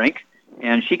as a drink,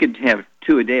 and she could have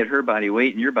 2 a day at her body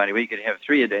weight, and your body weight could have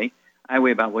 3 a day. I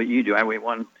weigh about what you do. I weigh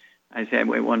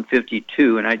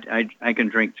 152, and I can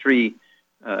drink 3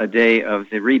 a day of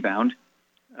the Rebound.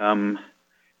 And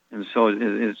so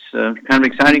it's kind of an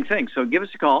exciting thing. So give us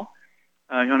a call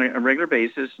on a regular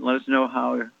basis and let us know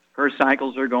how her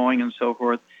cycles are going and so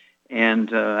forth.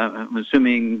 And I'm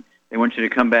assuming they want you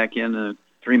to come back in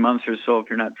 3 months or so if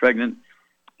you're not pregnant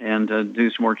and do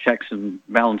some more checks and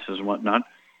balances and whatnot.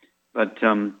 But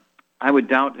I would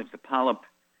doubt if the polyp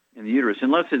in the uterus,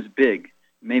 unless it's big,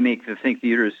 may make the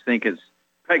uterus think it's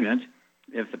pregnant.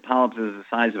 If the polyp is the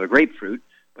size of a grapefruit,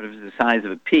 but if it's the size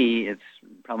of a pea, it's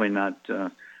probably not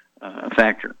a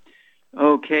factor.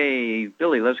 Okay,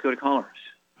 Billy, let's go to callers.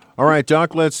 All right,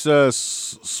 Doc, let's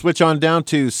switch on down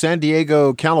to San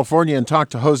Diego, California, and talk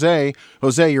to Jose.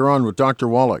 Jose, you're on with Dr.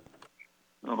 Wallach.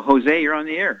 Jose, you're on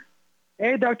the air.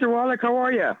 Hey, Dr. Wallach, how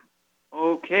are you?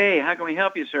 Okay, how can we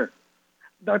help you, sir?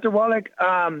 Dr. Wallach,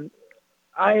 I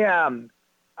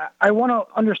want to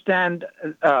understand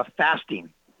fasting.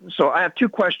 So I have 2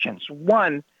 questions.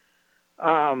 One,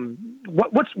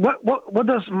 what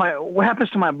happens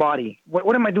to my body?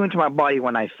 What am I doing to my body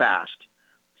when I fast?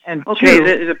 And okay,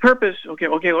 2, the purpose. Okay.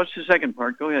 What's the second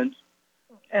part? Go ahead.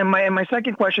 And my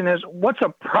second question is, what's a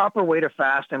proper way to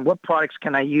fast, and what products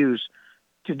can I use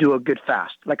to do a good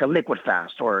fast, like a liquid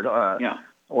fast or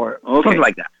something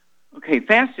like that? Okay,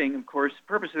 fasting, of course, the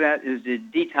purpose of that is to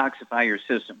detoxify your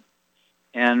system.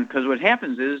 And because what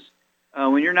happens is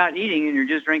when you're not eating and you're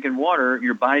just drinking water,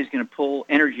 your body's going to pull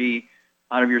energy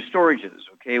out of your storages,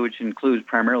 okay, which includes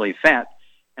primarily fat.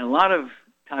 And a lot of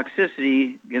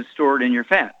toxicity gets stored in your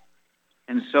fat.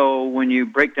 And so when you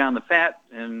break down the fat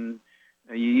and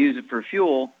you use it for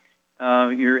fuel,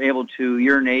 you're able to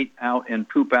urinate out and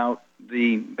poop out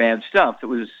the bad stuff that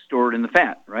was stored in the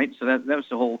fat, right? So that was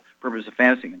the whole purpose of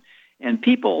fasting. And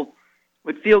people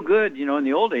would feel good, in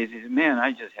the old days. They said, man,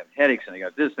 I just have headaches and I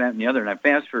got this, that, and the other. And I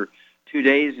fast for 2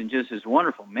 days and just is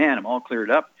wonderful. Man, I'm all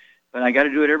cleared up. But I got to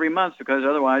do it every month because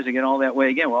otherwise I get all that way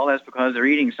again. Well, that's because they're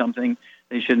eating something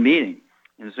they shouldn't be eating.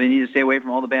 And so you need to stay away from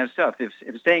all the bad stuff. If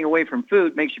staying away from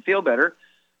food makes you feel better,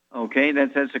 okay,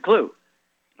 that's a clue.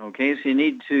 Okay, so you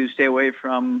need to stay away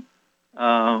from,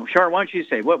 Sharon, why don't you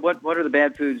say, what are the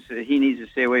bad foods that he needs to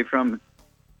stay away from?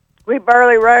 Wheat,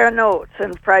 barley, rye, and oats,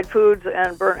 and fried foods,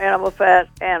 and burnt animal fat,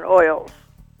 and oils.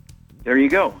 There you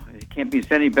go. It can't be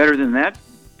said any better than that.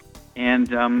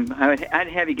 And I'd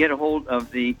have you get a hold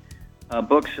of the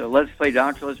books, Let's Play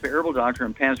Doctor, Let's Play Herbal Doctor,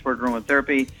 and Passport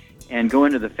Aromatherapy, and go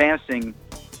into the fasting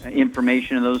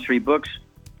information in those 3 books.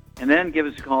 And then give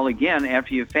us a call again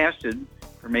after you've fasted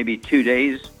for maybe 2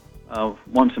 days,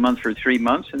 once a month for 3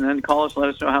 months, and then call us, let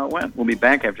us know how it went. We'll be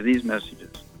back after these messages.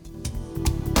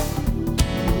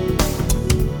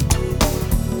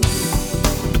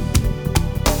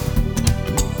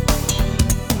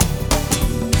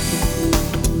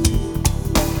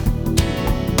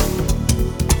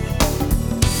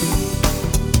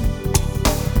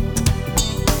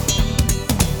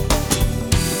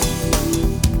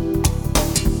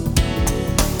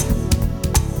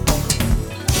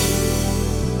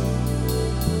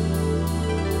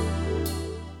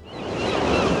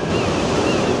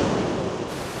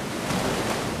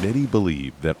 Many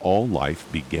believe that all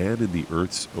life began in the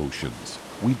Earth's oceans.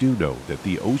 We do know that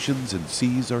the oceans and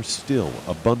seas are still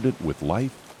abundant with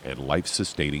life and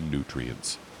life-sustaining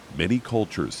nutrients. Many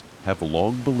cultures have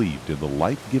long believed in the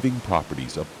life-giving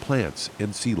properties of plants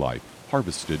and sea life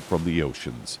harvested from the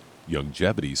oceans.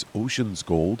 Youngevity's Ocean's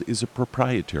Gold is a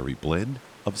proprietary blend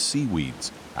of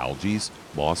seaweeds, algae,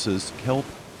 mosses, kelp,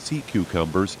 sea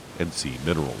cucumbers, and sea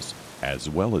minerals, as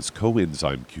well as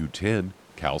coenzyme Q10,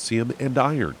 calcium, and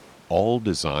iron, all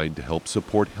designed to help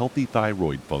support healthy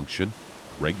thyroid function,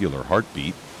 regular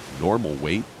heartbeat, normal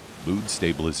weight, mood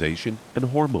stabilization, and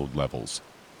hormone levels.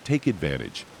 Take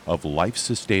advantage of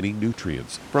life-sustaining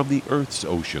nutrients from the Earth's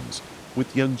oceans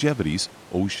with Youngevity's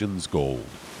Ocean's Gold.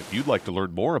 If you'd like to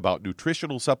learn more about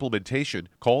nutritional supplementation,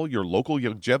 call your local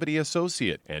Youngevity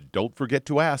associate, and don't forget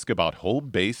to ask about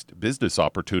home-based business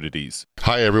opportunities.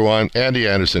 Hi everyone, Andy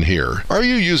Anderson here. Are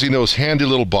you using those handy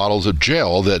little bottles of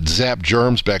gel that zap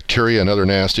germs, bacteria, and other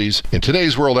nasties? In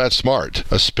today's world, that's smart,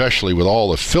 especially with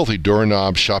all the filthy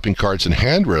doorknobs, shopping carts, and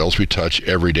handrails we touch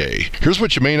every day. Here's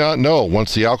what you may not know.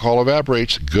 Once the alcohol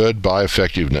evaporates, goodbye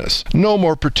effectiveness. No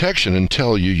more protection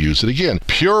until you use it again.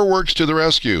 PureWorks to the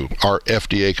rescue. Our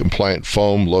FDA-compliant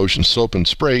foam, lotion, soap, and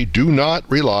spray do not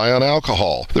rely on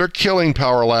alcohol. Their killing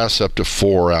power lasts up to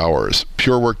 4 hours.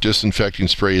 PureWork disinfecting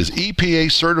spray is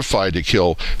EPA certified to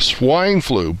kill swine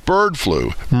flu, bird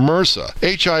flu, MRSA,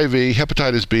 HIV,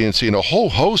 hepatitis B and C, and a whole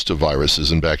host of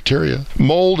viruses and bacteria.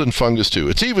 Mold and fungus too.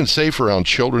 It's even safe around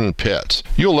children and pets.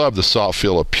 You'll love the soft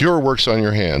feel of PureWorks on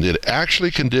your hand. It actually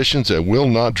conditions and will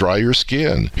not dry your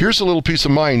skin. Here's a little peace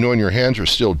of mind knowing your hands are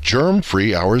still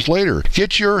germ-free hours later.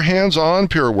 Get your hands on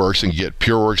PureWorks and get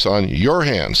PureWorks on your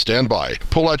hands. Stand by.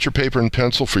 Pull out your paper and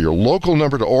pencil for your local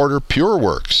number to order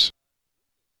PureWorks.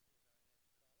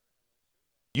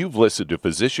 You've listened to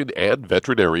physician and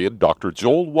veterinarian Dr.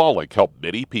 Joel Wallach help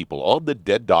many people on the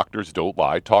Dead Doctors Don't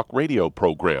Lie talk radio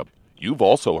program. You've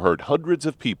also heard hundreds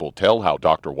of people tell how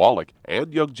Dr. Wallach and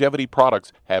Youngevity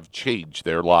products have changed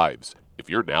their lives. If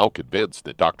you're now convinced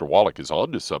that Dr. Wallach is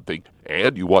onto something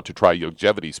and you want to try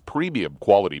Youngevity's premium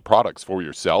quality products for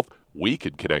yourself, we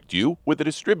can connect you with a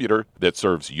distributor that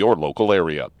serves your local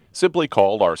area. Simply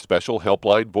call our special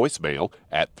helpline voicemail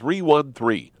at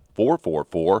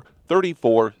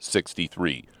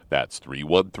 313-444-3463. That's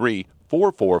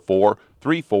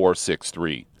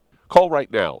 313-444-3463. Call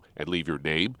right now and leave your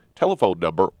name, telephone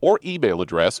number, or email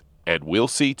address, and we'll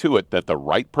see to it that the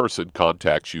right person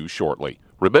contacts you shortly.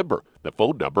 Remember, the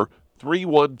phone number,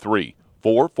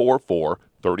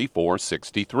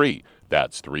 313-444-3463.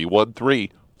 That's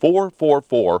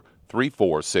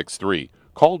 313-444-3463.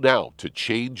 Call now to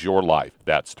change your life.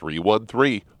 That's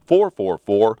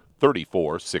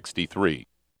 313-444-3463.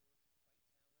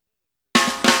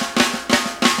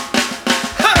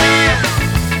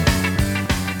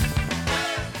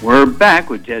 We're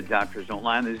back with Dead Doctors Don't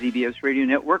Lie on the ZBS Radio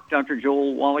Network. Dr.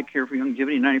 Joel Wallach here for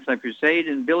Youngevity 95 Crusade.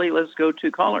 And Billy, let's go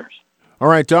to callers. All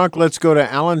right, Doc, let's go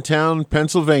to Allentown,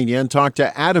 Pennsylvania, and talk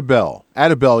to Adabelle.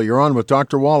 Adabelle, you're on with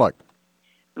Dr. Wallach.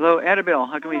 Hello, Adabelle.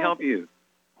 How can we help you?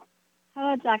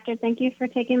 Hello, doctor. Thank you for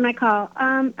taking my call.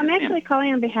 I'm actually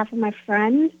calling on behalf of my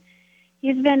friend.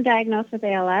 He's been diagnosed with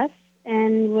ALS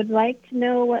and would like to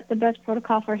know what the best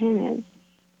protocol for him is.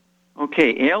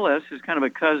 Okay, ALS is kind of a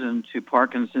cousin to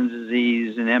Parkinson's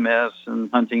disease and MS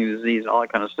and Huntington's disease, all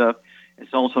that kind of stuff.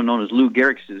 It's also known as Lou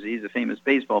Gehrig's disease. A famous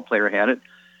baseball player had it.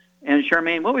 And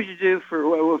Charmaine, what would you do for,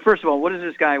 well, first of all, what does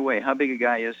this guy weigh? How big a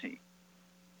guy is he?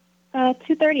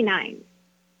 239.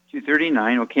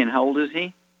 239, okay, and how old is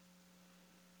he?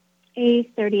 He's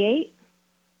 38.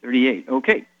 38,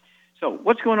 okay. So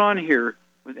what's going on here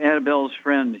with Adabelle's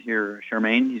friend here,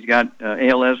 Charmaine? He's got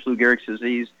ALS, Lou Gehrig's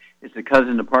disease. It's a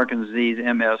cousin to Parkinson's disease,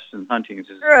 MS, and Huntington's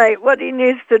disease. Right. What he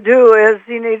needs to do is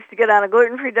he needs to get on a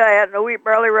gluten-free diet, no wheat,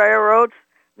 barley, rye, or oats,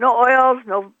 no oils,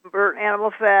 no burnt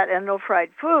animal fat, and no fried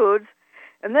foods.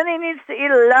 And then he needs to eat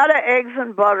a lot of eggs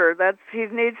and butter. He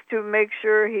needs to make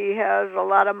sure he has a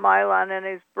lot of myelin in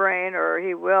his brain, or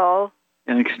he will.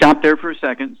 And stop there for a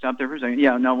second.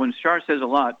 Yeah, now when Char says a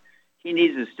lot, he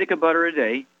needs a stick of butter a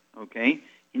day, okay?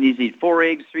 He needs to eat 4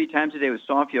 eggs 3 times a day with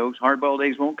soft yolks. Hard-boiled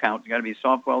eggs won't count. It's got to be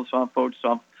soft-boiled, soft-poached,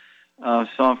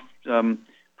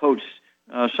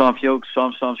 soft yolks,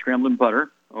 soft scrambled butter,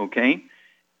 okay?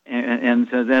 And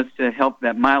so that's to help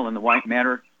that myelin, the white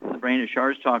matter in the brain that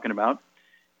Char's talking about.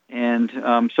 And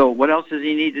so what else does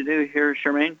he need to do here,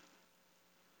 Charmaine?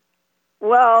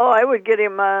 Well, I would get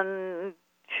him on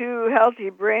 2 healthy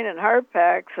brain and heart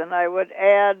packs, and I would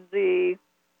add the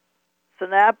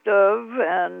Synaptive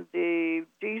and the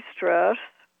de-stress,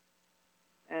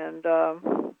 and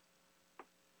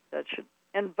that should,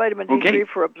 and vitamin D3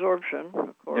 for absorption,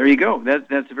 of course. There you go.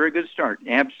 That's a very good start.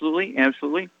 Absolutely. And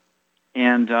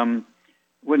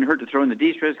wouldn't hurt to throw in the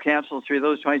de-stress capsules, 3 of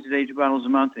those twice a day, 2 bottles a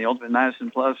month, and the Ultimate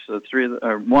Niacin Plus,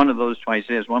 1 of those twice a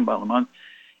day is 1 bottle a month.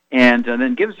 And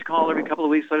then give us a call every couple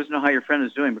of weeks. Let us know how your friend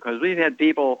is doing, because we've had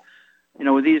people,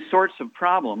 with these sorts of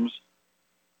problems.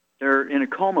 They're in a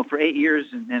coma for 8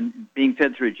 years and being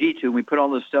fed through a G-tube. We put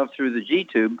all this stuff through the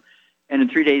G-tube, and in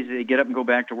 3 days they get up and go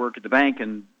back to work at the bank,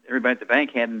 and everybody at the bank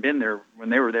hadn't been there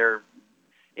when they were there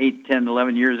 8, 10,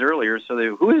 11 years earlier. So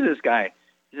who is this guy?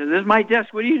 He says, "This is my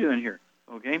desk. What are you doing here?"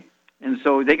 Okay? And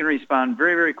so they can respond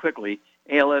very, very quickly.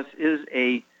 ALS is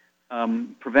a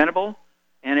preventable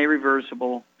and a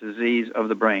reversible disease of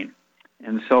the brain.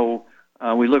 And so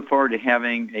we look forward to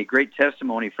having a great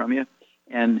testimony from you.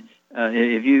 And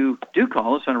if you do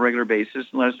call us on a regular basis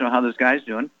and let us know how this guy's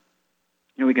doing,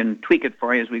 we can tweak it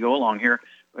for you as we go along here.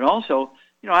 But also,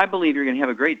 I believe you're going to have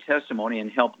a great testimony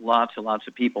and help lots and lots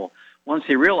of people once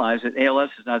they realize that ALS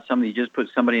is not something you just put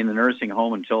somebody in the nursing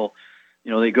home until,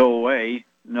 they go away.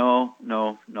 No.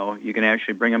 You can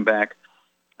actually bring them back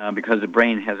because the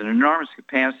brain has an enormous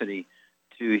capacity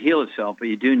to heal itself, but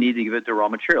you do need to give it the raw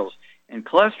materials. And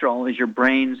cholesterol is your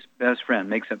brain's best friend,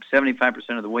 makes up 75%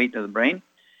 of the weight of the brain.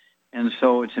 And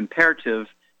so it's imperative,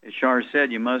 as Shar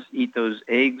said, you must eat those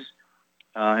eggs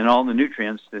and all the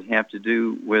nutrients that have to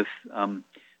do with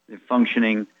the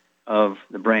functioning of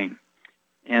the brain.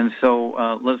 And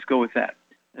so let's go with that.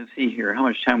 Let's see here how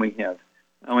much time we have.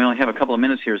 We only have a couple of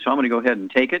minutes here, so I'm going to go ahead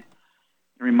and take it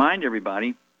and remind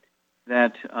everybody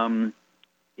that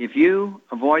if you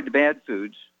avoid the bad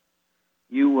foods,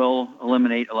 you will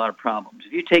eliminate a lot of problems.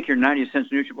 If you take your 90 cents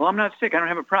nutrient, well, I'm not sick, I don't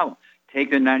have a problem.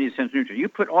 Take the 90 cents nutrient. You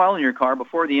put oil in your car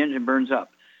before the engine burns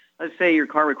up. Let's say your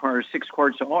car requires 6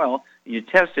 quarts of oil, and you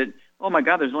test it. Oh, my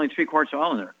God, there's only 3 quarts of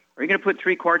oil in there. Are you going to put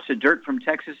 3 quarts of dirt from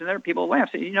Texas in there? People laugh.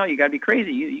 Say, you got to be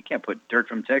crazy. You can't put dirt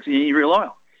from Texas. You need real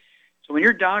oil. So when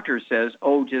your doctor says,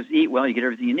 just eat well, you get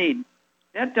everything you need,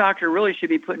 that doctor really should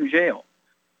be put in jail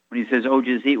when he says,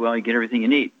 just eat well, you get everything you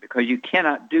need, because you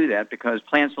cannot do that because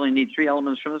plants only need 3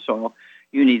 elements from the soil.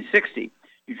 You need 60.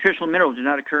 Nutritional minerals do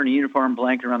not occur in a uniform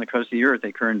blanket around the crust of the earth. They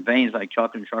occur in veins like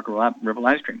chocolate and chocolate ripple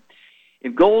ice cream.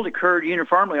 If gold occurred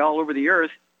uniformly all over the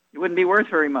earth, it wouldn't be worth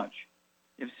very much.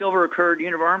 If silver occurred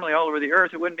uniformly all over the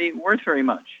earth, it wouldn't be worth very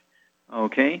much.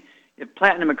 Okay? If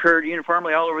platinum occurred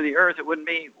uniformly all over the earth, it wouldn't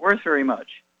be worth very much.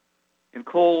 If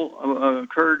coal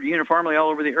occurred uniformly all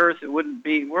over the earth, it wouldn't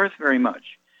be worth very much.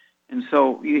 And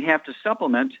so you have to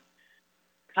supplement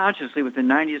consciously with the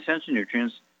 90 essential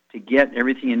nutrients to get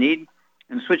everything you need,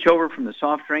 and switch over from the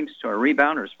soft drinks to a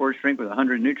Rebound or a sports drink with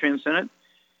 100 nutrients in it.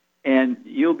 And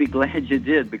you'll be glad you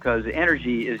did, because the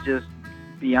energy is just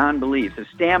beyond belief. The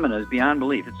stamina is beyond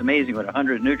belief. It's amazing what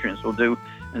 100 nutrients will do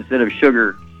instead of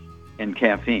sugar and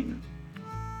caffeine.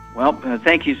 Well,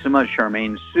 thank you so much,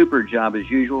 Charmaine. Super job as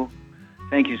usual.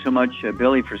 Thank you so much,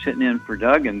 Billy, for sitting in for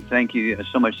Doug. And thank you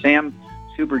so much, Sam.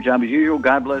 Super job as usual.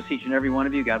 God bless each and every one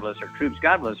of you. God bless our troops.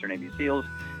 God bless our Navy SEALs.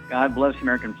 God bless the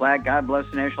American flag. God bless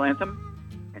the national anthem.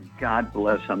 And God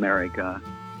bless America.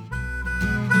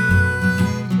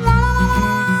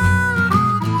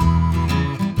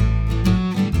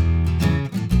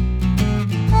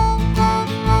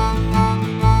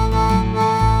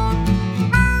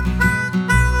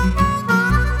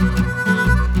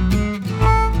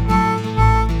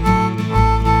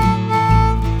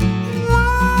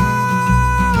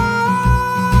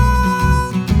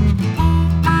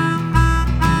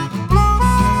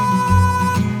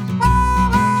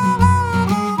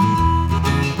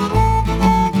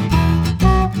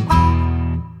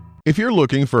 If you're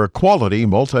looking for a quality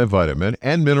multivitamin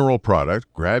and mineral product,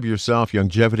 grab yourself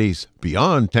Youngevity's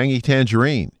Beyond Tangy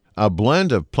Tangerine, a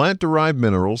blend of plant-derived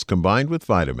minerals combined with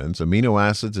vitamins, amino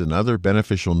acids, and other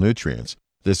beneficial nutrients.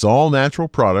 This all-natural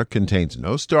product contains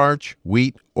no starch,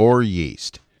 wheat, or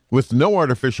yeast, with no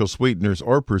artificial sweeteners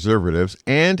or preservatives,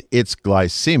 and it's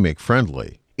glycemic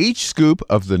friendly. Each scoop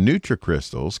of the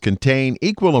NutriCrystals contain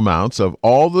equal amounts of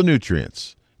all the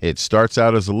nutrients. It starts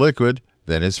out as a liquid,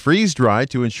 then is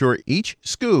freeze-dried to ensure each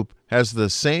scoop has the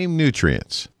same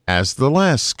nutrients as the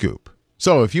last scoop.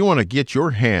 So if you want to get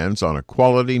your hands on a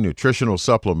quality nutritional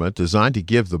supplement designed to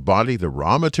give the body the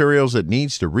raw materials it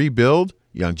needs to rebuild,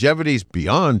 Youngevity's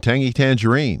Beyond Tangy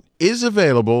Tangerine is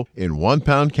available in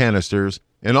 1-pound canisters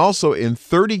and also in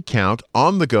 30-count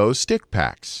on-the-go stick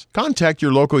packs. Contact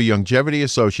your local Youngevity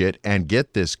associate and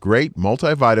get this great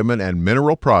multivitamin and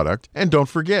mineral product, and don't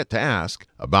forget to ask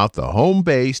about the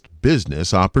home-based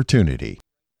business opportunity.